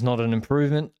second's not an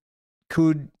improvement.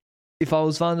 If I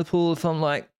was Van der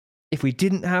Poel, if we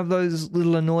didn't have those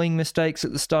little annoying mistakes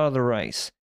at the start of the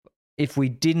race, if I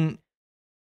didn't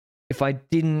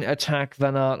attack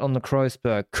Van Aert on the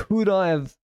Kreuzberg, could I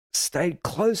have stayed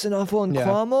close enough on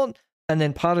Kwarmont, and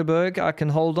then Paterberg I can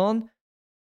hold on?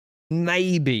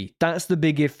 Maybe. That's the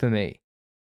big if for me.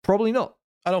 Probably not.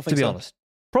 I don't think so. To be honest.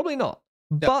 Probably not.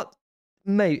 Yep. But,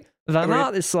 mate, Van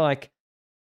Aert is like,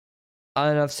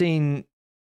 and I've seen,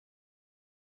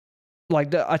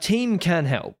 like, a team can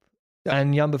help. Yep.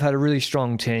 And Jumbo have had a really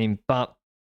strong team. But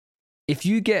if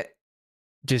you get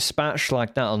dispatched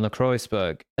like that on the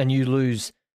Kreuzberg and you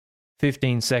lose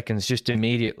 15 seconds just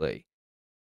immediately,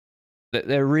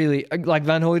 they're really, like,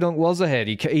 Van Hooijdonk was ahead.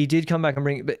 He did come back and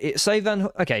bring it. But say Van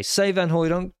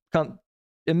Hooijdonk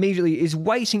immediately is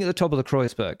waiting at the top of the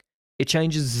Kreuzberg. It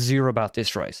changes zero about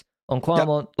this race. On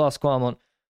Kwarmont, last Kwarmont,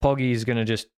 Poggy is going to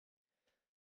just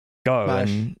go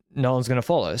and no one's going to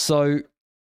follow. So,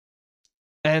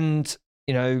 and,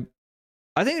 you know,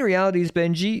 I think the reality is,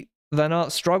 Benji, Van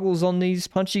Aert struggles on these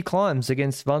punchy climbs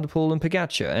against Van der Poel and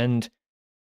Pogačar. And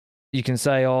you can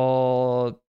say,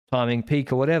 timing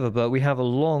peak or whatever, but we have a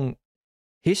long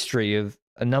history of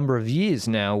a number of years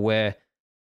now where,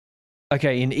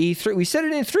 okay, in E3, we said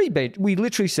it in 3, we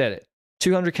literally said it.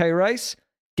 200k race,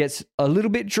 gets a little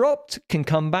bit dropped, can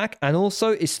come back, and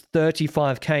also is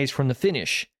 35k's from the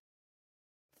finish.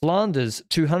 Flanders,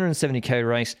 270k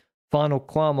race, final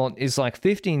Kwarmont is like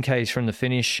 15k's from the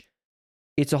finish.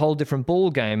 It's a whole different ball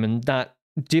game, and that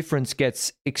difference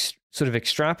gets sort of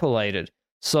extrapolated.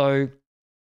 So,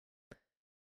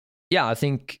 yeah, I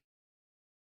think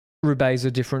Roubaix is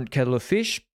a different kettle of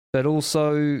fish, but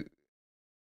also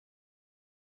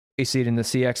you see it in the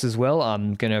CX as well.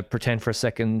 I'm going to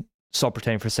stop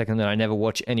pretending for a second that I never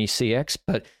watch any CX,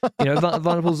 but, you know, Van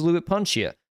der Poel's a little bit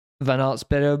punchier. Van Aert's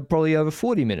better, probably over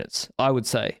 40 minutes, I would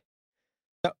say.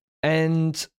 Yep.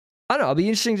 And I don't know, it'll be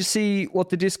interesting to see what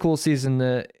the discourse is in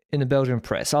the Belgian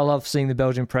press. I love seeing the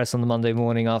Belgian press on the Monday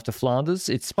morning after Flanders.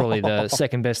 It's probably the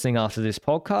second best thing after this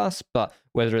podcast, but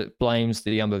whether it blames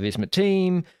the Jumbo-Visma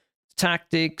team,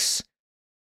 tactics,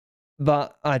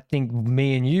 But I think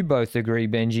me and you both agree,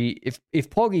 Benji, if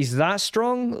Poggy's that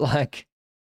strong, like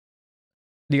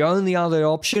the only other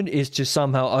option is to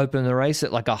somehow open the race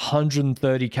at like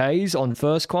 130 Ks on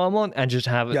first Quamont and just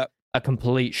have a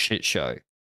complete shit show.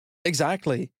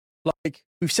 Exactly. Like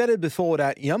we've said it before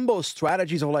that Jumbo's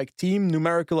strategies of like team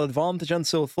numerical advantage and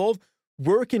so forth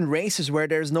work in races where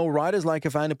there's no riders like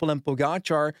Van der Poel and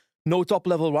Pogacar, no top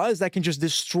level riders that can just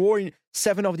destroy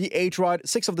 6 of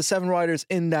the 7 riders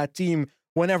in that team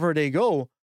whenever they go.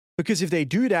 Because if they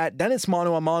do that, then it's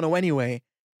mano a mano anyway.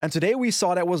 And today we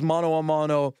saw that was mano a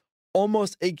mano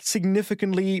almost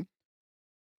significantly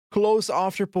close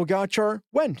after Pogacar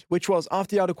went, which was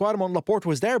after the Oude Quadramont. Laporte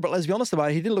was there, but let's be honest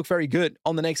about it, he didn't look very good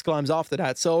on the next climbs after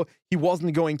that. So he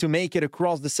wasn't going to make it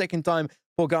across the second time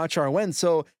Pogacar went.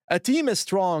 So a team is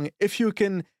strong if you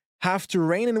can have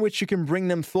terrain in which you can bring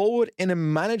them forward in a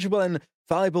manageable and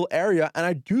valuable area. And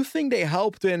I do think they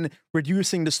helped in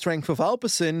reducing the strength of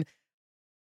Alpecin,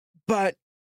 but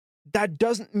that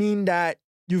doesn't mean that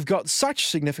you've got such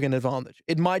significant advantage.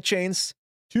 It might change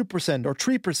 2% or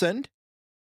 3%,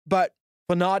 but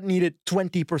Van Aert needed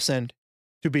 20%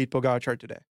 to beat Pogacar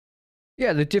today.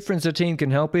 Yeah, the difference a team can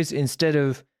help is instead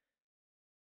of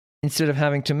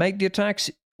having to make the attacks,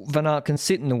 Van Aert can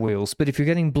sit in the wheels. But if you're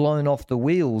getting blown off the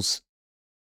wheels,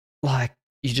 like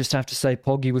you just have to say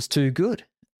Poggy was too good,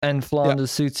 and Flanders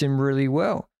suits him really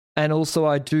well. And also,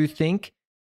 I do think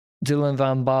Dylan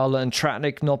Van Baarle and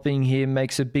Tratnik not being here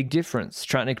makes a big difference.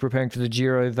 Tratnik preparing for the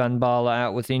Giro, Van Baarle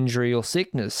out with injury or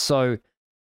sickness. So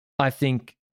I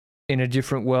think in a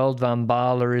different world, Van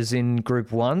Baarle is in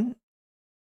Group 1,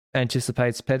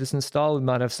 anticipates Pedersen style. We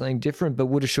might have something different, but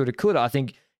woulda, shoulda, coulda. I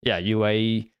think,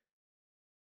 UAE.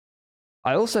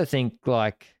 I also think,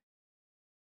 like,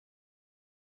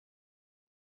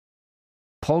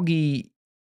 Poggy,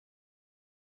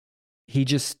 he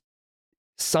just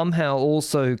somehow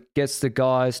also gets the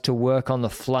guys to work on the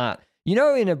flat. You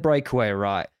know, in a breakaway,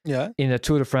 right? Yeah. In a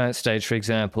Tour de France stage, for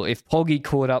example, if Poggy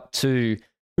caught up to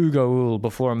Hugo Ull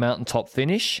before a mountaintop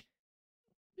finish,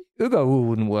 Hugo Ull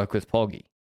wouldn't work with Poggy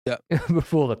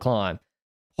before the climb.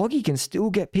 Poggy can still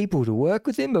get people to work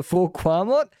with him before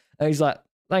Quamont, and he's like,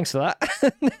 thanks for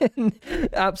that. And then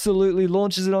absolutely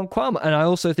launches it on Quamont. And I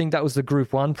also think that was the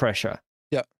Group 1 pressure.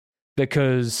 Yeah.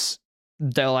 Because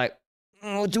they're like,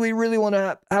 do we really want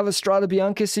to have a Strada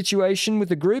Bianca situation with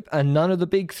the group and none of the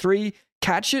big 3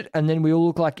 catch it and then we all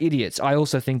look like idiots? I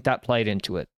also think that played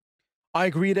into it. I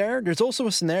agree there. There's also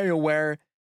a scenario where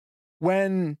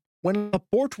when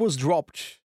Laporte was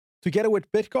dropped together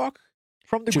with Pidcock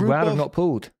from the Should group Wout have not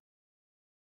pulled?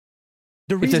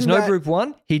 If there's no Group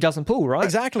 1, he doesn't pull, right?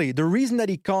 Exactly. The reason that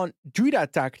he can't do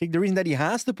that tactic, the reason that he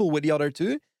has to pull with the other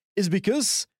 2 is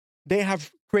because they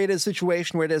have created a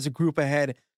situation where there's a group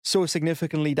ahead so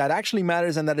significantly that actually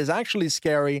matters and that is actually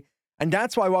scary. And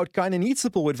that's why Wout kind of needs to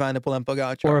pull with Van der Poel and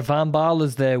Pogacar. Or if Van Baarle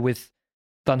is there with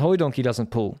Van Hooijdonk, he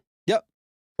doesn't pull. Yep,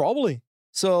 probably.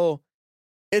 So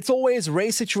it's always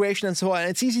race situation and so on. And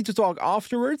it's easy to talk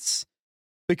afterwards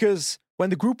because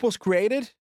when the group was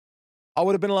created, I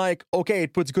would have been like, okay,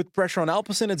 it puts good pressure on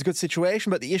Alpecin, it's a good situation,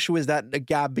 but the issue is that the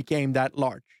gap became that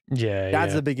large.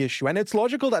 That's the big issue. And it's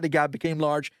logical that the gap became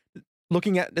large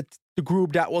looking at the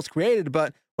group that was created,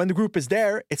 but when the group is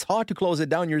there, it's hard to close it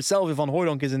down yourself if Van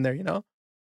Hooijdonk is in there, you know?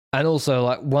 And also,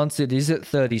 like, once it is at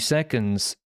 30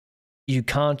 seconds, you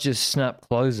can't just snap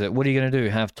close it. What are you going to do?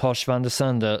 Have Tosh van der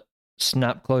Sande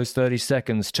snap close 30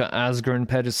 seconds to Asgreen,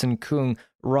 Pedersen, Kung?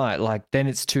 Right, like, then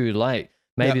it's too late.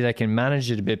 Maybe they can manage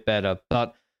it a bit better,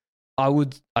 but I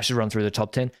should run through the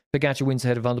top 10. Pogacar wins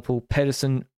ahead of Van der Poel.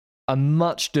 Pedersen, a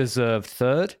much deserved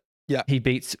third. Yeah. He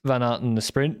beats Van Aert in the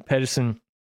sprint. Pedersen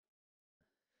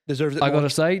deserves it. I got to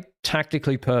say,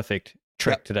 tactically perfect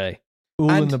trick today.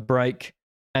 All in the break,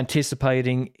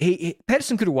 anticipating.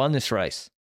 Pedersen could have won this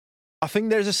race. I think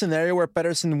there's a scenario where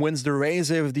Pedersen wins the race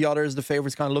if the others, the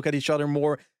favorites, kind of look at each other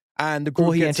more and the group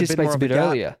or he gets anticipates a bit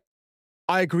earlier.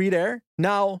 I agree there.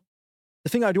 Now, the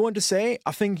thing I do want to say,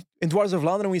 I think in Ronde van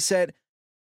Vlaanderen we said,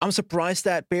 I'm surprised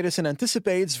that Pedersen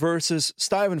anticipates versus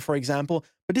Stuyven, for example,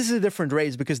 but this is a different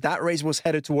race because that race was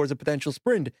headed towards a potential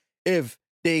sprint if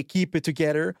they keep it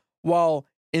together, while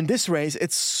in this race,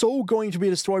 it's so going to be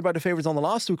destroyed by the favorites on the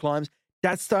last 2 climbs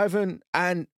that Stuyven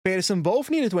and Pedersen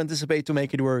both needed to anticipate to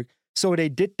make it work. So they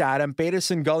did that, and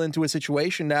Pedersen got into a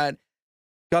situation that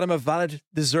got him a valid,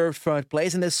 deserved 3rd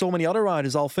place, and there's so many other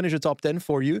riders. I'll finish a top 10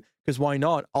 for you, because why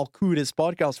not? I'll coup this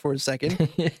podcast for a second.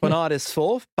 Van Aert is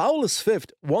 4th. Paul is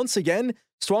 5th. Once again,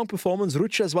 strong performance.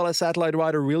 Rutsche as well as Satellite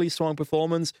Rider, really strong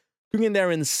performance. Kung in there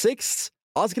in 6th.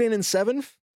 Asgreen in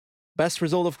 7th. Best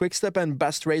result of Quickstep and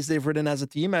best race they've ridden as a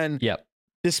team. And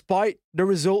despite the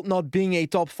result not being a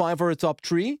top 5 or a top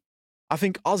 3, I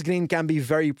think Asgreen can be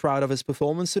very proud of his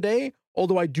performance today,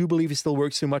 although I do believe he still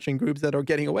works too much in groups that are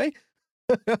getting away.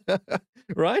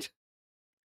 Right?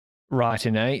 Right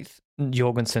in 8th,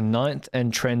 Jorgensen 9th,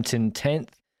 and Trent in 10th.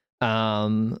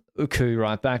 Uku,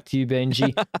 right back to you,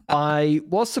 Benji. I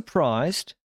was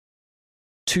surprised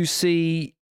to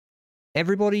see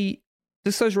everybody.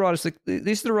 These are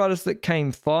the riders that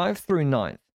came 5 through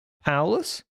 9th.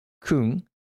 Paulus, Kung,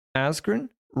 Asgren,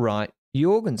 Wright,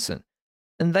 Jorgensen.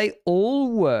 And they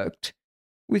all worked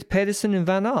with Pedersen and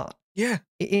Van Aert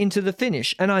into the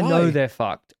finish. And I know they're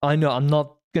fucked. I know. I'm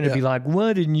not going to be like,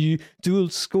 why didn't you dual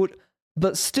scoot?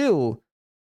 But still,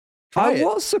 I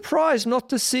was surprised not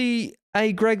to see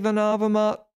a Greg Van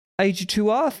Avermaet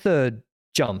AG2R third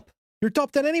jump. You're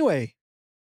top 10 anyway.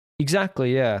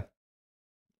 Exactly, yeah.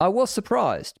 I was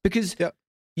surprised because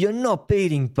you're not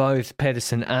beating both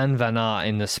Pedersen and Van Aert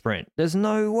in the sprint. There's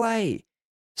no way.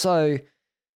 So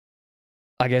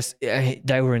I guess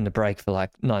they were in the break for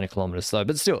like 90 kilometers though,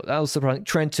 but still, that was surprising.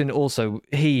 Trenton also,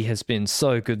 he has been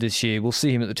so good this year. We'll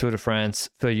see him at the Tour de France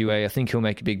for UA. I think he'll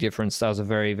make a big difference. That was a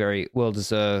very, very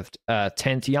well-deserved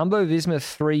 10th. Jumbo-Visma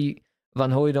 3,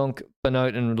 Van Hooijdonk,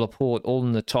 Benoot and Laporte all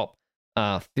in the top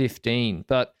 15.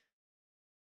 But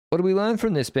what do we learn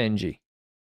from this, Benji?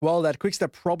 Well, that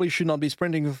Quickstep probably should not be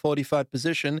sprinting for 43rd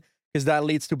position because that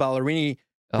leads to Ballerini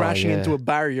crashing into a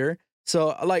barrier.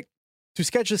 So, like, to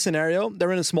sketch the scenario,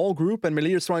 they're in a small group and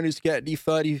Merlier is trying to get the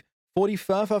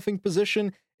 45th, I think,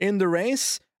 position in the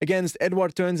race against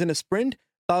Edward Turns in a sprint.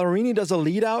 Ballerini does a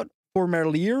lead out for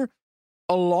Merlier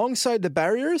alongside the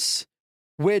barriers,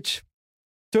 which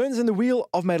turns in the wheel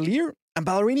of Merlier, and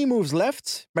Ballerini moves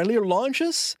left. Merlier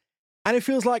launches, and it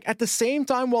feels like at the same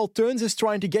time while Turns is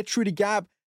trying to get through the gap,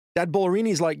 that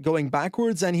Ballerini is like going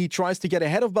backwards and he tries to get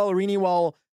ahead of Ballerini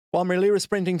while Merlier is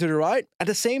sprinting to the right. At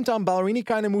the same time, Ballerini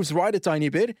kind of moves right a tiny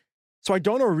bit. So I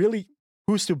don't know really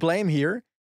who's to blame here.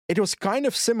 It was kind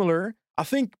of similar. I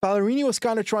think Ballerini was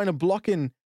kind of trying to block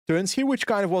in Turns here, which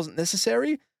kind of wasn't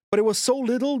necessary. But it was so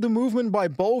little, the movement by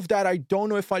both, that I don't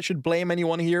know if I should blame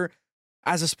anyone here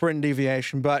as a sprint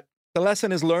deviation. But the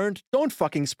lesson is learned. Don't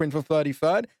fucking sprint for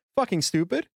 33rd. Fucking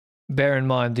stupid. Bear in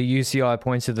mind, the UCI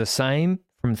points are the same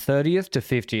from 30th to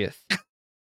 50th.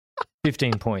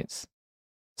 15 points.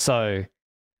 So,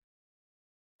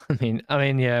 I mean,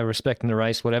 yeah, respecting the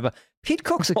race, whatever.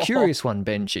 Pidcock's a curious one,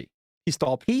 Benji. He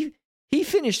stopped. He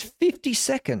finished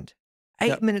 52nd,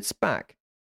 8 minutes back.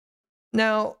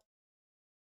 Now,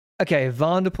 okay, if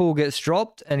Van der Poel gets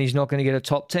dropped and he's not going to get a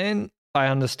top 10, I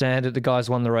understand that the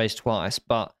guy's won the race twice,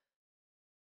 but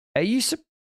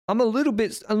I'm a little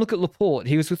bit, and look at Laporte.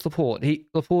 He was with Laporte.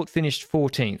 Laporte finished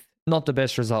 14th. Not the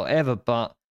best result ever,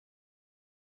 but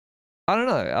I don't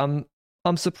know.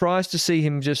 I'm surprised to see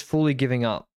him just fully giving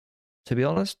up, to be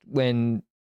honest, when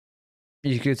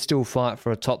you could still fight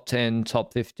for a top 10,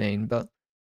 top 15. But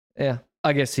yeah,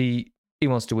 I guess he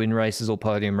wants to win races or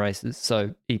podium races,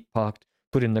 so he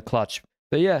put in the clutch.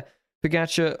 But yeah,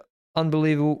 Pogačar,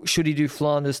 unbelievable. Should he do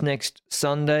Flanders next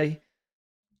Sunday?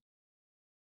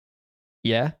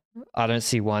 Yeah, I don't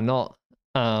see why not.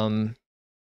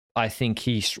 I think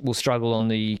he will struggle on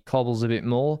the cobbles a bit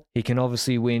more. He can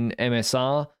obviously win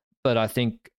MSR, but I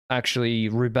think actually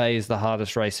Roubaix is the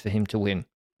hardest race for him to win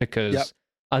because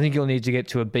I think he'll need to get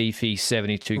to a beefy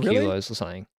 72 kilos or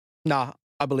something. Nah,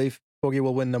 I believe Poggi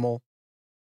will win them all.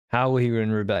 How will he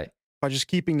win Roubaix? By just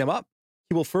keeping them up.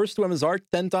 He will first do MSR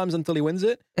 10 times until he wins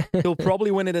it. He'll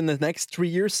probably win it in the next 3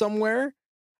 years somewhere.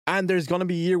 And there's going to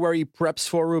be a year where he preps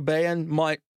for Roubaix and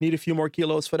might need a few more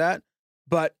kilos for that.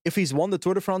 But if he's won the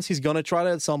Tour de France, he's going to try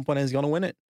that at some point and he's going to win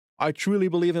it. I truly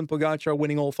believe in Pogačar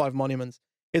winning all 5 monuments.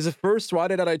 It's the first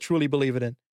rider that I truly believe it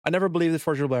in. I never believed it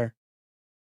for Gilbert.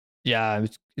 Yeah,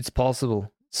 it's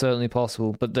possible. Certainly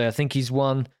possible. But I think he's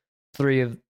won 3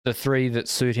 of the 3 that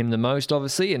suit him the most,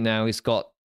 obviously. And now he's got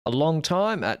a long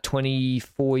time at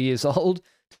 24 years old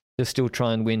to still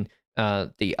try and win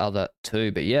the other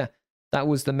 2. But yeah, that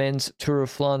was the men's Tour of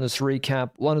Flanders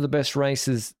recap. One of the best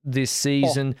races this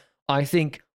season. I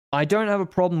think I don't have a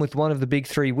problem with one of the big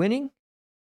 3 winning.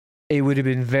 It would have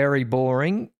been very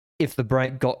boring if the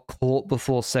break got caught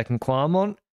before second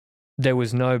Kwaremont. There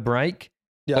was no break.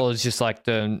 Or it's just like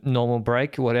the normal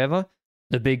break or whatever.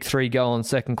 The big 3 go on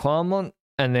second Kwaremont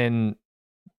and then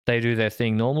they do their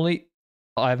thing normally.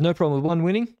 I have no problem with one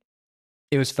winning.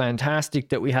 It was fantastic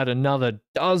that we had another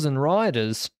dozen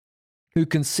riders who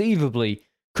conceivably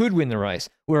could win the race,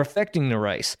 were affecting the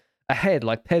race ahead,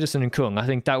 like Pedersen and Kung. I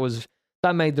think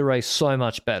that made the race so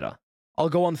much better. I'll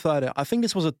go on further. I think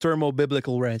this was a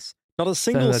thermo-biblical race. Not a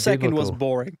single second was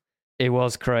boring. It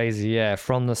was crazy, yeah,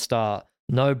 from the start.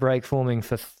 no break forming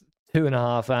for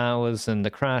 2.5 hours, and the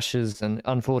crashes, and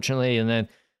unfortunately, and then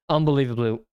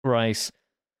unbelievable race.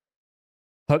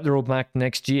 Hope they're all back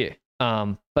next year.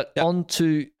 But on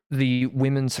to the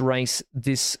women's race.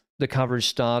 The coverage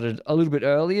started a little bit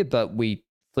earlier, but we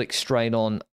flicked straight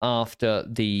on after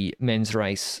the men's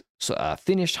race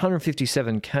finished.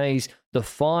 157 Ks. The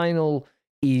final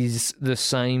is the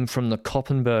same from the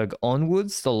Koppenberg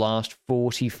onwards. The last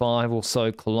 45 or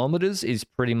so kilometers is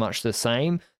pretty much the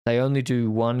same. They only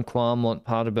do one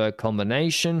Kwarmont-Paderberg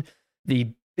combination.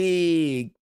 The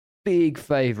big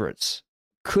favorites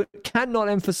we could not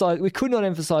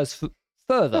emphasize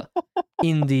further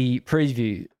in the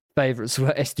preview. Favorites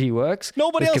were SD Works.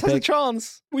 Nobody else has a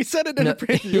chance. We said it in the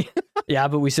preview. Yeah,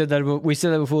 but we said that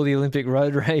before the Olympic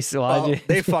road race. So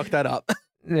they fucked that up.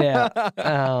 Yeah.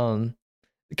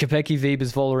 Kopecky,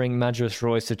 Wiebes, Vollering, Madras,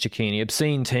 Royce, Cecchini.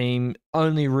 Obscene team.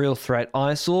 Only real threat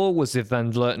I saw was if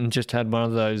Van Vleuten just had one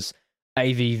of those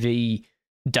AVV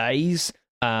days,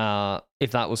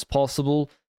 if that was possible.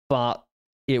 But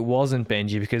it wasn't,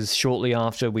 Benji, because shortly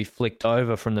after we flicked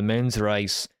over from the men's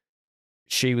race,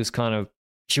 she was on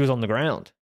the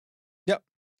ground. Yep.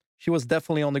 She was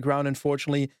definitely on the ground,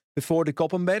 unfortunately, before the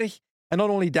Koppenberg. And not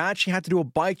only that, she had to do a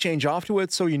bike change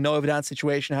afterwards. So, if that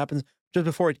situation happens just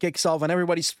before it kicks off and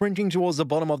everybody's sprinting towards the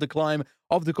bottom of the climb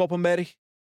of the Koppenberg,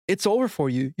 it's over for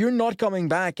you. You're not coming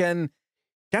back. And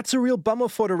that's a real bummer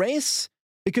for the race,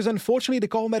 because unfortunately, the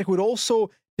Koppenberg would also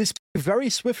display very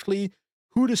swiftly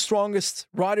who the strongest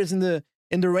riders in the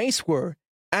race were.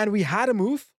 And we had a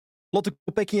move. Lotte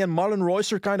Kopecky and Marlon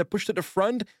Reusser kind of pushed at the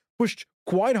front, pushed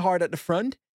quite hard at the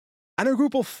front. And a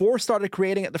group of 4 started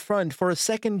creating at the front. For a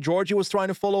second, Georgie was trying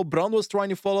to follow, Brand was trying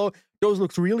to follow. Those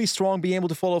looked really strong, being able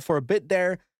to follow for a bit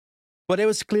there. But it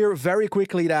was clear very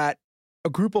quickly that a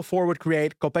group of 4 would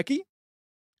create Kopecky,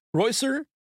 Reusser,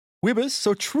 Wiebes.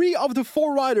 So 3 of the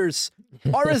 4 riders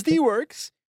are SD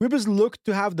Works. Wiebes looked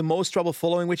to have the most trouble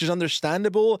following, which is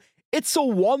understandable. It's a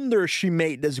wonder she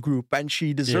made this group, and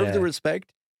she deserved the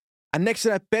respect. And next to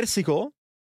that, Persico,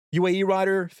 UAE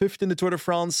rider, 5th in the Tour de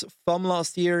France from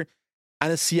last year,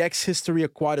 and a CX history,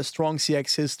 quite a strong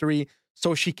CX history.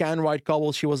 So she can ride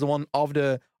cobbles. She was the one of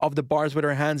the bars with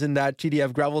her hands in that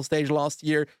TDF gravel stage last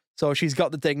year. So she's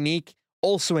got the technique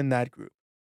also in that group.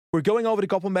 We're going over the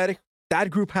Koppenberg. That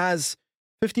group has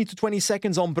 15 to 20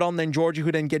 seconds on Brand and Georgie,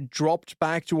 who then get dropped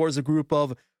back towards a group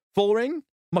of Vollering,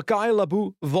 Mackay,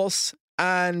 Labou, Vos,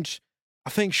 and I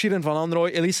think Shirin van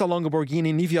Androoy, Elisa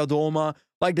Longoborghini, Nivia Doma,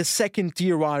 like the second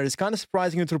tier rider. It's kind of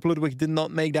surprising that Ludwig did not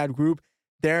make that group.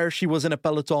 There she was in a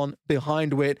peloton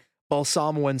behind with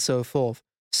Balsamo and so forth.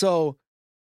 So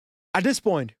at this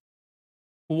point,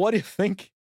 what do you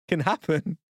think can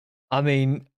happen? I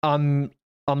mean, I'm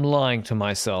lying to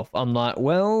myself. I'm like,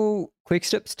 well,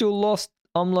 Quickstep still lost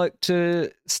Omloop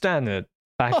to Standard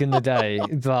back in the day,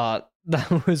 but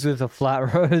that was with the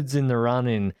flat roads in the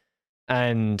run-in.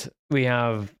 And we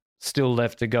have still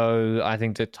left to go, I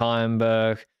think, the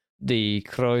Tyenberg, the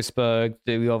Kreuzberg.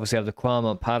 We obviously have the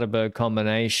Kwarmont-Paderberg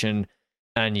combination.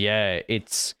 And yeah,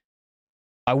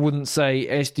 I wouldn't say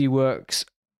SD Works.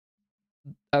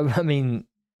 I mean,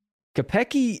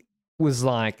 Kopecky was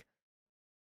like,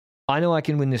 I know I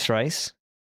can win this race.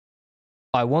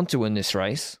 I want to win this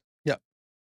race. Yeah.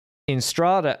 In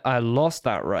Strada, I lost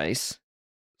that race,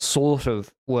 sort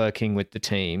of working with the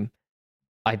team.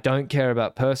 I don't care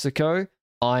about Persico.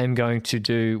 I am going to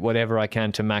do whatever I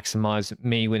can to maximize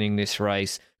me winning this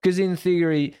race. Because in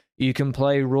theory, you can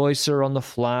play Reusser on the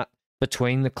flat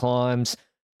between the climbs.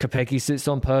 Kopecky sits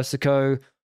on Persico.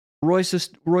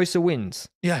 Reusser wins.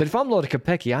 Yeah. But if I'm Lotte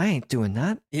Kopecky, I ain't doing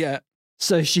that. Yeah.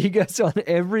 So she gets on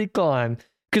every climb.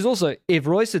 Because also, if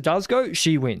Reusser does go,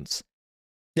 she wins.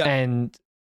 Yeah. And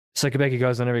so Kopecky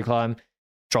goes on every climb,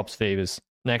 drops Wiebes.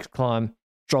 Next climb,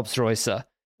 drops Reusser.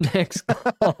 Next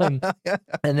climb.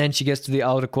 And then she gets to the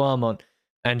Alta Kwarmont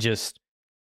and just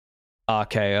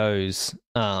RKOs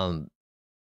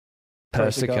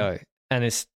Persico. And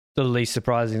it's the least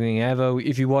surprising thing ever.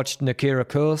 If you watched Nakira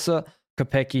Kursa,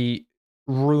 Kopecky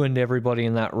ruined everybody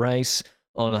in that race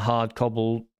on hard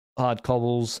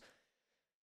cobbles.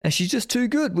 And she's just too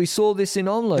good. We saw this in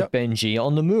Omloop, Benji,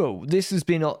 on the Moor. This has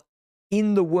been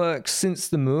in the works since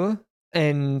the Moor.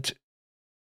 And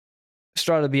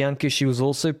Strada Bianca, she was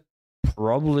also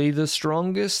probably the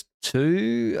strongest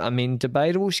too. I mean,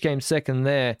 debatable. She came second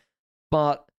there.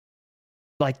 But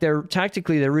like,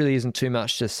 tactically, there really isn't too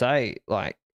much to say.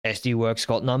 Like, SD Works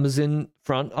got numbers in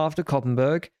front after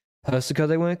Koppenberg. Persico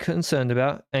they weren't concerned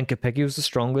about. And Kopecky was the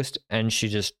strongest. And she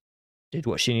just did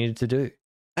what she needed to do.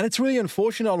 And it's really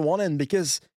unfortunate on one end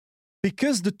because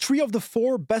the 3 of the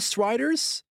 4 best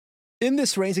riders in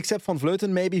this race, except Van Vleuten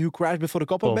maybe, who crashed before the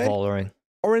Or Koppenberg, Vollering.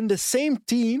 or in the same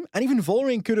team, and even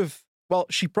Vollering could have, well,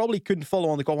 she probably couldn't follow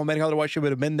on the Koppenberg, otherwise she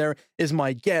would have been there, is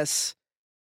my guess.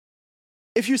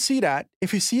 If you see that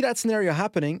scenario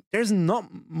happening, there's not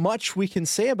much we can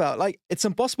say about. Like, it's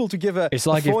impossible to give a. It's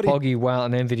like a 40... if Poggy, Wout,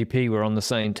 and MVDP were on the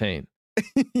same team.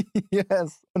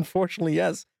 Yes, unfortunately,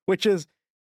 yes. Which is,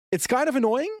 it's kind of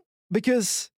annoying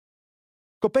because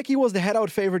Kopecky was the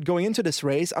head-out favorite going into this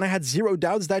race, and I had zero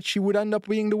doubts that she would end up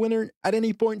being the winner at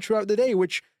any point throughout the day,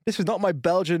 which this was not my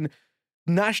Belgian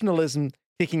nationalism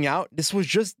kicking out. This was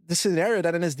just the scenario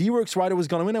that an SD Works rider was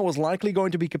going to win and was likely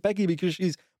going to be Kopecky because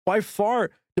she's by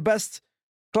far the best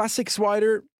classics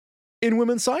rider in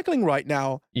women's cycling right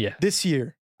now. Yeah. This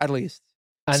year, at least.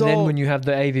 And then when you have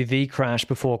the AVV crash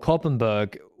before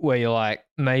Koppenberg, where you're like,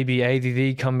 maybe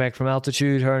AVV come back from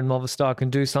altitude, her and Movistar can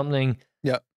do something.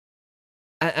 Yeah.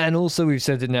 And also, we've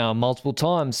said it now multiple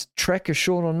times, Trek are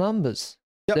short on numbers.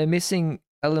 Yep. They're missing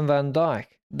Ellen van Dijk.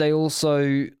 They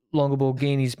also, Longa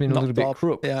Borghini's been a little bit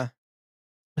crook. Yeah.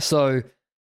 So,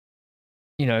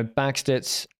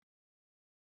 Backstett's,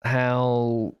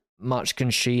 how much can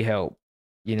she help?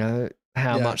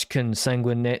 How much can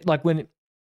Sanguinet... Like,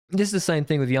 this is the same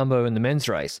thing with Jumbo in the men's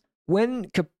race. When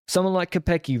someone like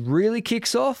Kopecky really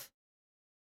kicks off,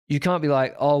 you can't be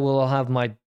like, oh, well, I'll have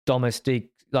my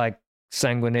domestique, like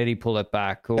Sanguinetti pull it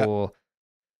back, or,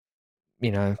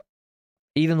 even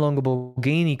Longa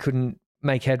Borghini couldn't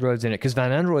make headroads in it because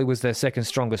Van Androoy was their second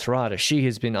strongest rider. She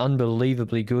has been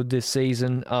unbelievably good this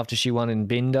season after she won in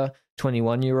Binder,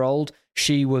 21-year-old.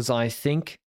 She was, I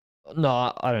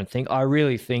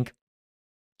really think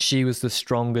she was the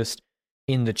strongest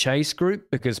in the chase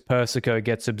group because Persico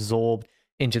gets absorbed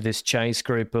into this chase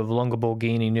group of Longa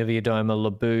Borghini, Niewiadoma,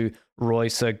 Lebu,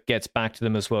 Reusser gets back to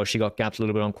them as well. She got gapped a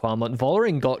little bit on Quamont.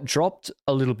 Vollering got dropped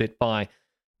a little bit by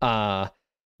Van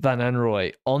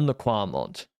Anrooy on the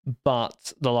Quamont,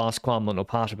 but the last Quamont, or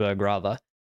Paterberg rather.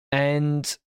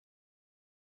 And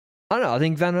I don't know, I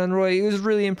think Van Anrooy was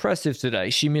really impressive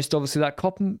today. She missed obviously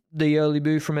the early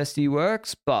boo from SD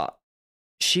Works, but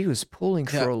she was pulling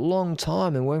for a long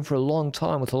time and went for a long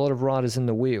time with a lot of riders in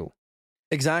the wheel.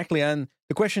 Exactly, and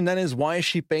the question then is, why is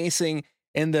she pacing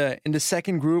in the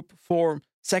second group for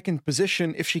second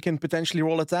position if she can potentially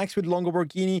roll attacks with Longa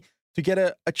Borghini to get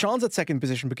a chance at second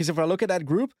position? Because if I look at that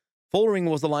group, Vollering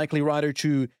was the likely rider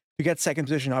to get second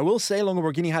position. I will say Longa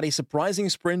Borghini had a surprising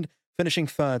sprint, finishing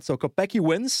third. So Kopecky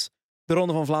wins the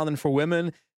Ronde van Vlaanderen for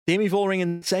women. Demi Vollering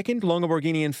in second, Longa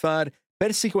Borghini in third,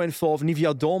 Persico in fourth,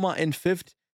 Niewiadoma in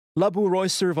fifth, Labu,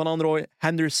 Reusser, Van Anrooy,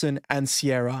 Henderson, and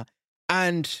Sierra.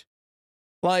 And,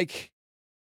 I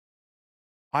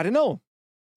don't know.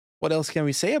 What else can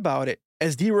we say about it?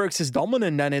 SD Works is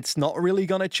dominant, and it's not really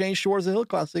going to change towards the Hill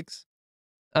Classics.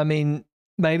 I mean,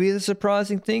 maybe the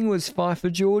surprising thing was Pfeiffer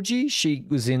Georgie. She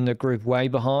was in the group way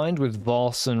behind with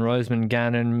Voss and Rosemond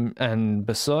Gannon and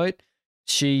Bessoit.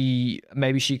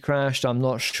 Maybe she crashed, I'm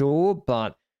not sure,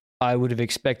 but I would have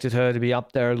expected her to be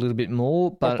up there a little bit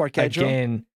more. But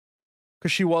again...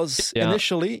 Because she was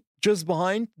initially just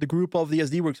behind the group of the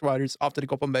SD Works riders after the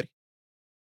Koppenberg.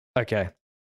 Okay.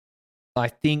 I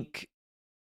think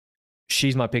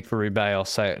she's my pick for Roubaix, I'll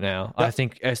say it now. Yep. I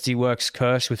think SD Works'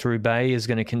 curse with Roubaix is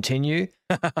going to continue.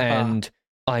 And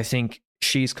I think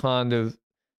she's kind of...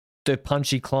 The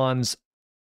punchy climbs,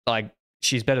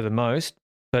 she's better than most.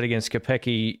 But against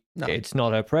Kopecky, it's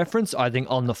not her preference. I think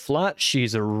on the flat,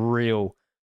 she's a real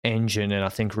engine. And I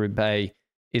think Roubaix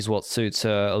is what suits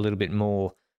her a little bit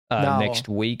more next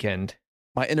weekend.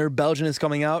 My inner Belgian is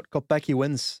coming out. Kopecky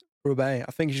wins Roubaix.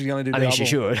 I think she's going to do the double. She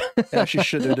should. Yeah, she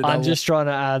should do the double. I'm just trying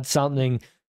to add something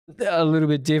a little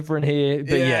bit different here.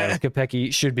 But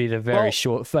Kopecky should be the very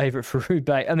short favourite for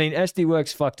Roubaix. I mean, SD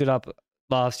Works fucked it up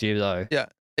last year, though. Yeah,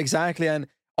 exactly. And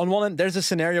on one end, there's a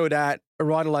scenario that a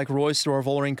rider like Reusser or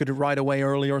Vollering could ride away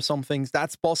early or something.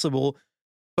 That's possible.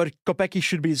 But Kopecky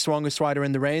should be the strongest rider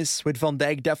in the race, with Van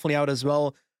Dijk definitely out as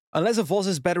well. Unless a Vos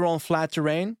is better on flat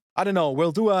terrain. I don't know.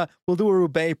 We'll do a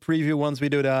Roubaix preview once we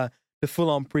do the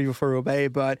full-on preview for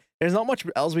Roubaix, but there's not much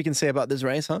else we can say about this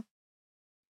race, huh?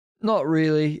 Not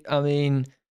really. I mean,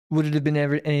 would it have been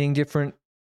anything different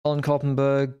on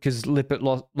Koppenberg? Because Lippert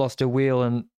lost her wheel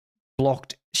and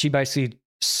blocked. She basically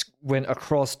went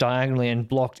across diagonally and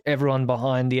blocked everyone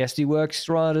behind the SD Works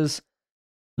riders.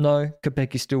 No,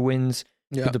 Kopecky still wins.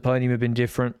 Yeah. Could the podium have been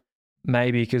different?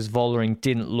 Maybe because Vollering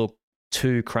didn't look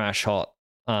too crash hot.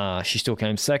 She still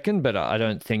came second, but I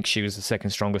don't think she was the second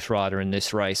strongest rider in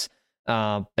this race.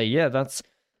 But yeah, that's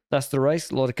the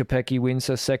race. Lotte Kopecky wins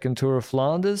her second Tour of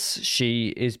Flanders.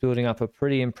 She is building up a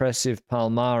pretty impressive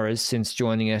palmares since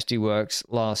joining SD Works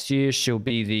last year. She'll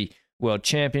be the World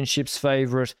Championships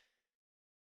favourite.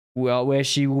 Well, where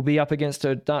she will be up against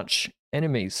her Dutch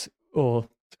enemies or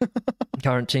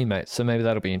current teammates. So maybe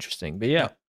that'll be interesting. But yeah,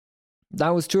 that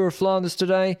was Tour of Flanders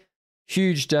today.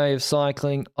 Huge day of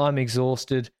cycling. I'm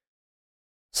exhausted.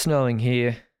 Snowing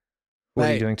here. What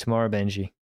are you doing tomorrow,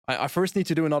 Benji? I first need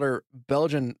to do another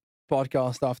Belgian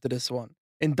podcast after this one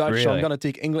in Dutch. Really? So I'm gonna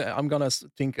take English. I'm gonna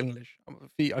think English.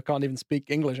 I can't even speak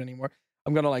English anymore.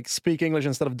 I'm gonna like speak English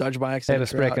instead of Dutch by accent. Hele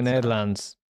spreken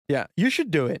Nederlands. Yeah, you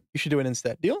should do it. You should do it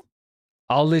instead. Deal?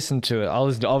 I'll listen to it.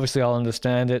 Obviously, I'll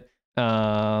understand it.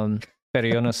 Pero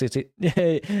yo no sé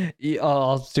si-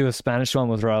 I'll do a Spanish one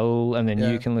with Raul, and then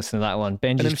you can listen to that one.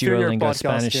 Benji's Duolingo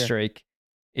Spanish streak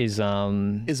is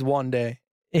one day.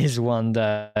 Is one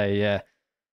day, yeah.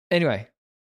 Anyway,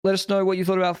 let us know what you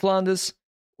thought about Flanders.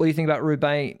 What do you think about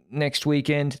Roubaix next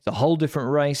weekend? It's a whole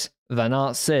different race. Van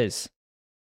Aert says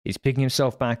he's picking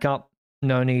himself back up.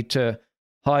 No need to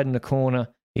hide in the corner.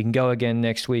 He can go again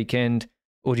next weekend.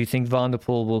 Or do you think Van der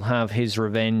Poel will have his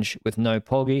revenge with no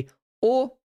Poggi?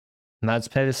 Or Mads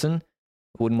Pedersen?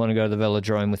 Wouldn't want to go to the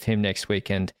velodrome with him next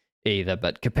weekend either.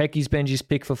 But Kopecki's Benji's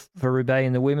pick for Roubaix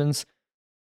in the women's.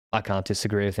 I can't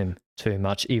disagree with him too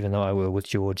much, even though I will with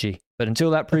Georgie. But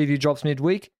until that preview drops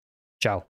midweek, ciao.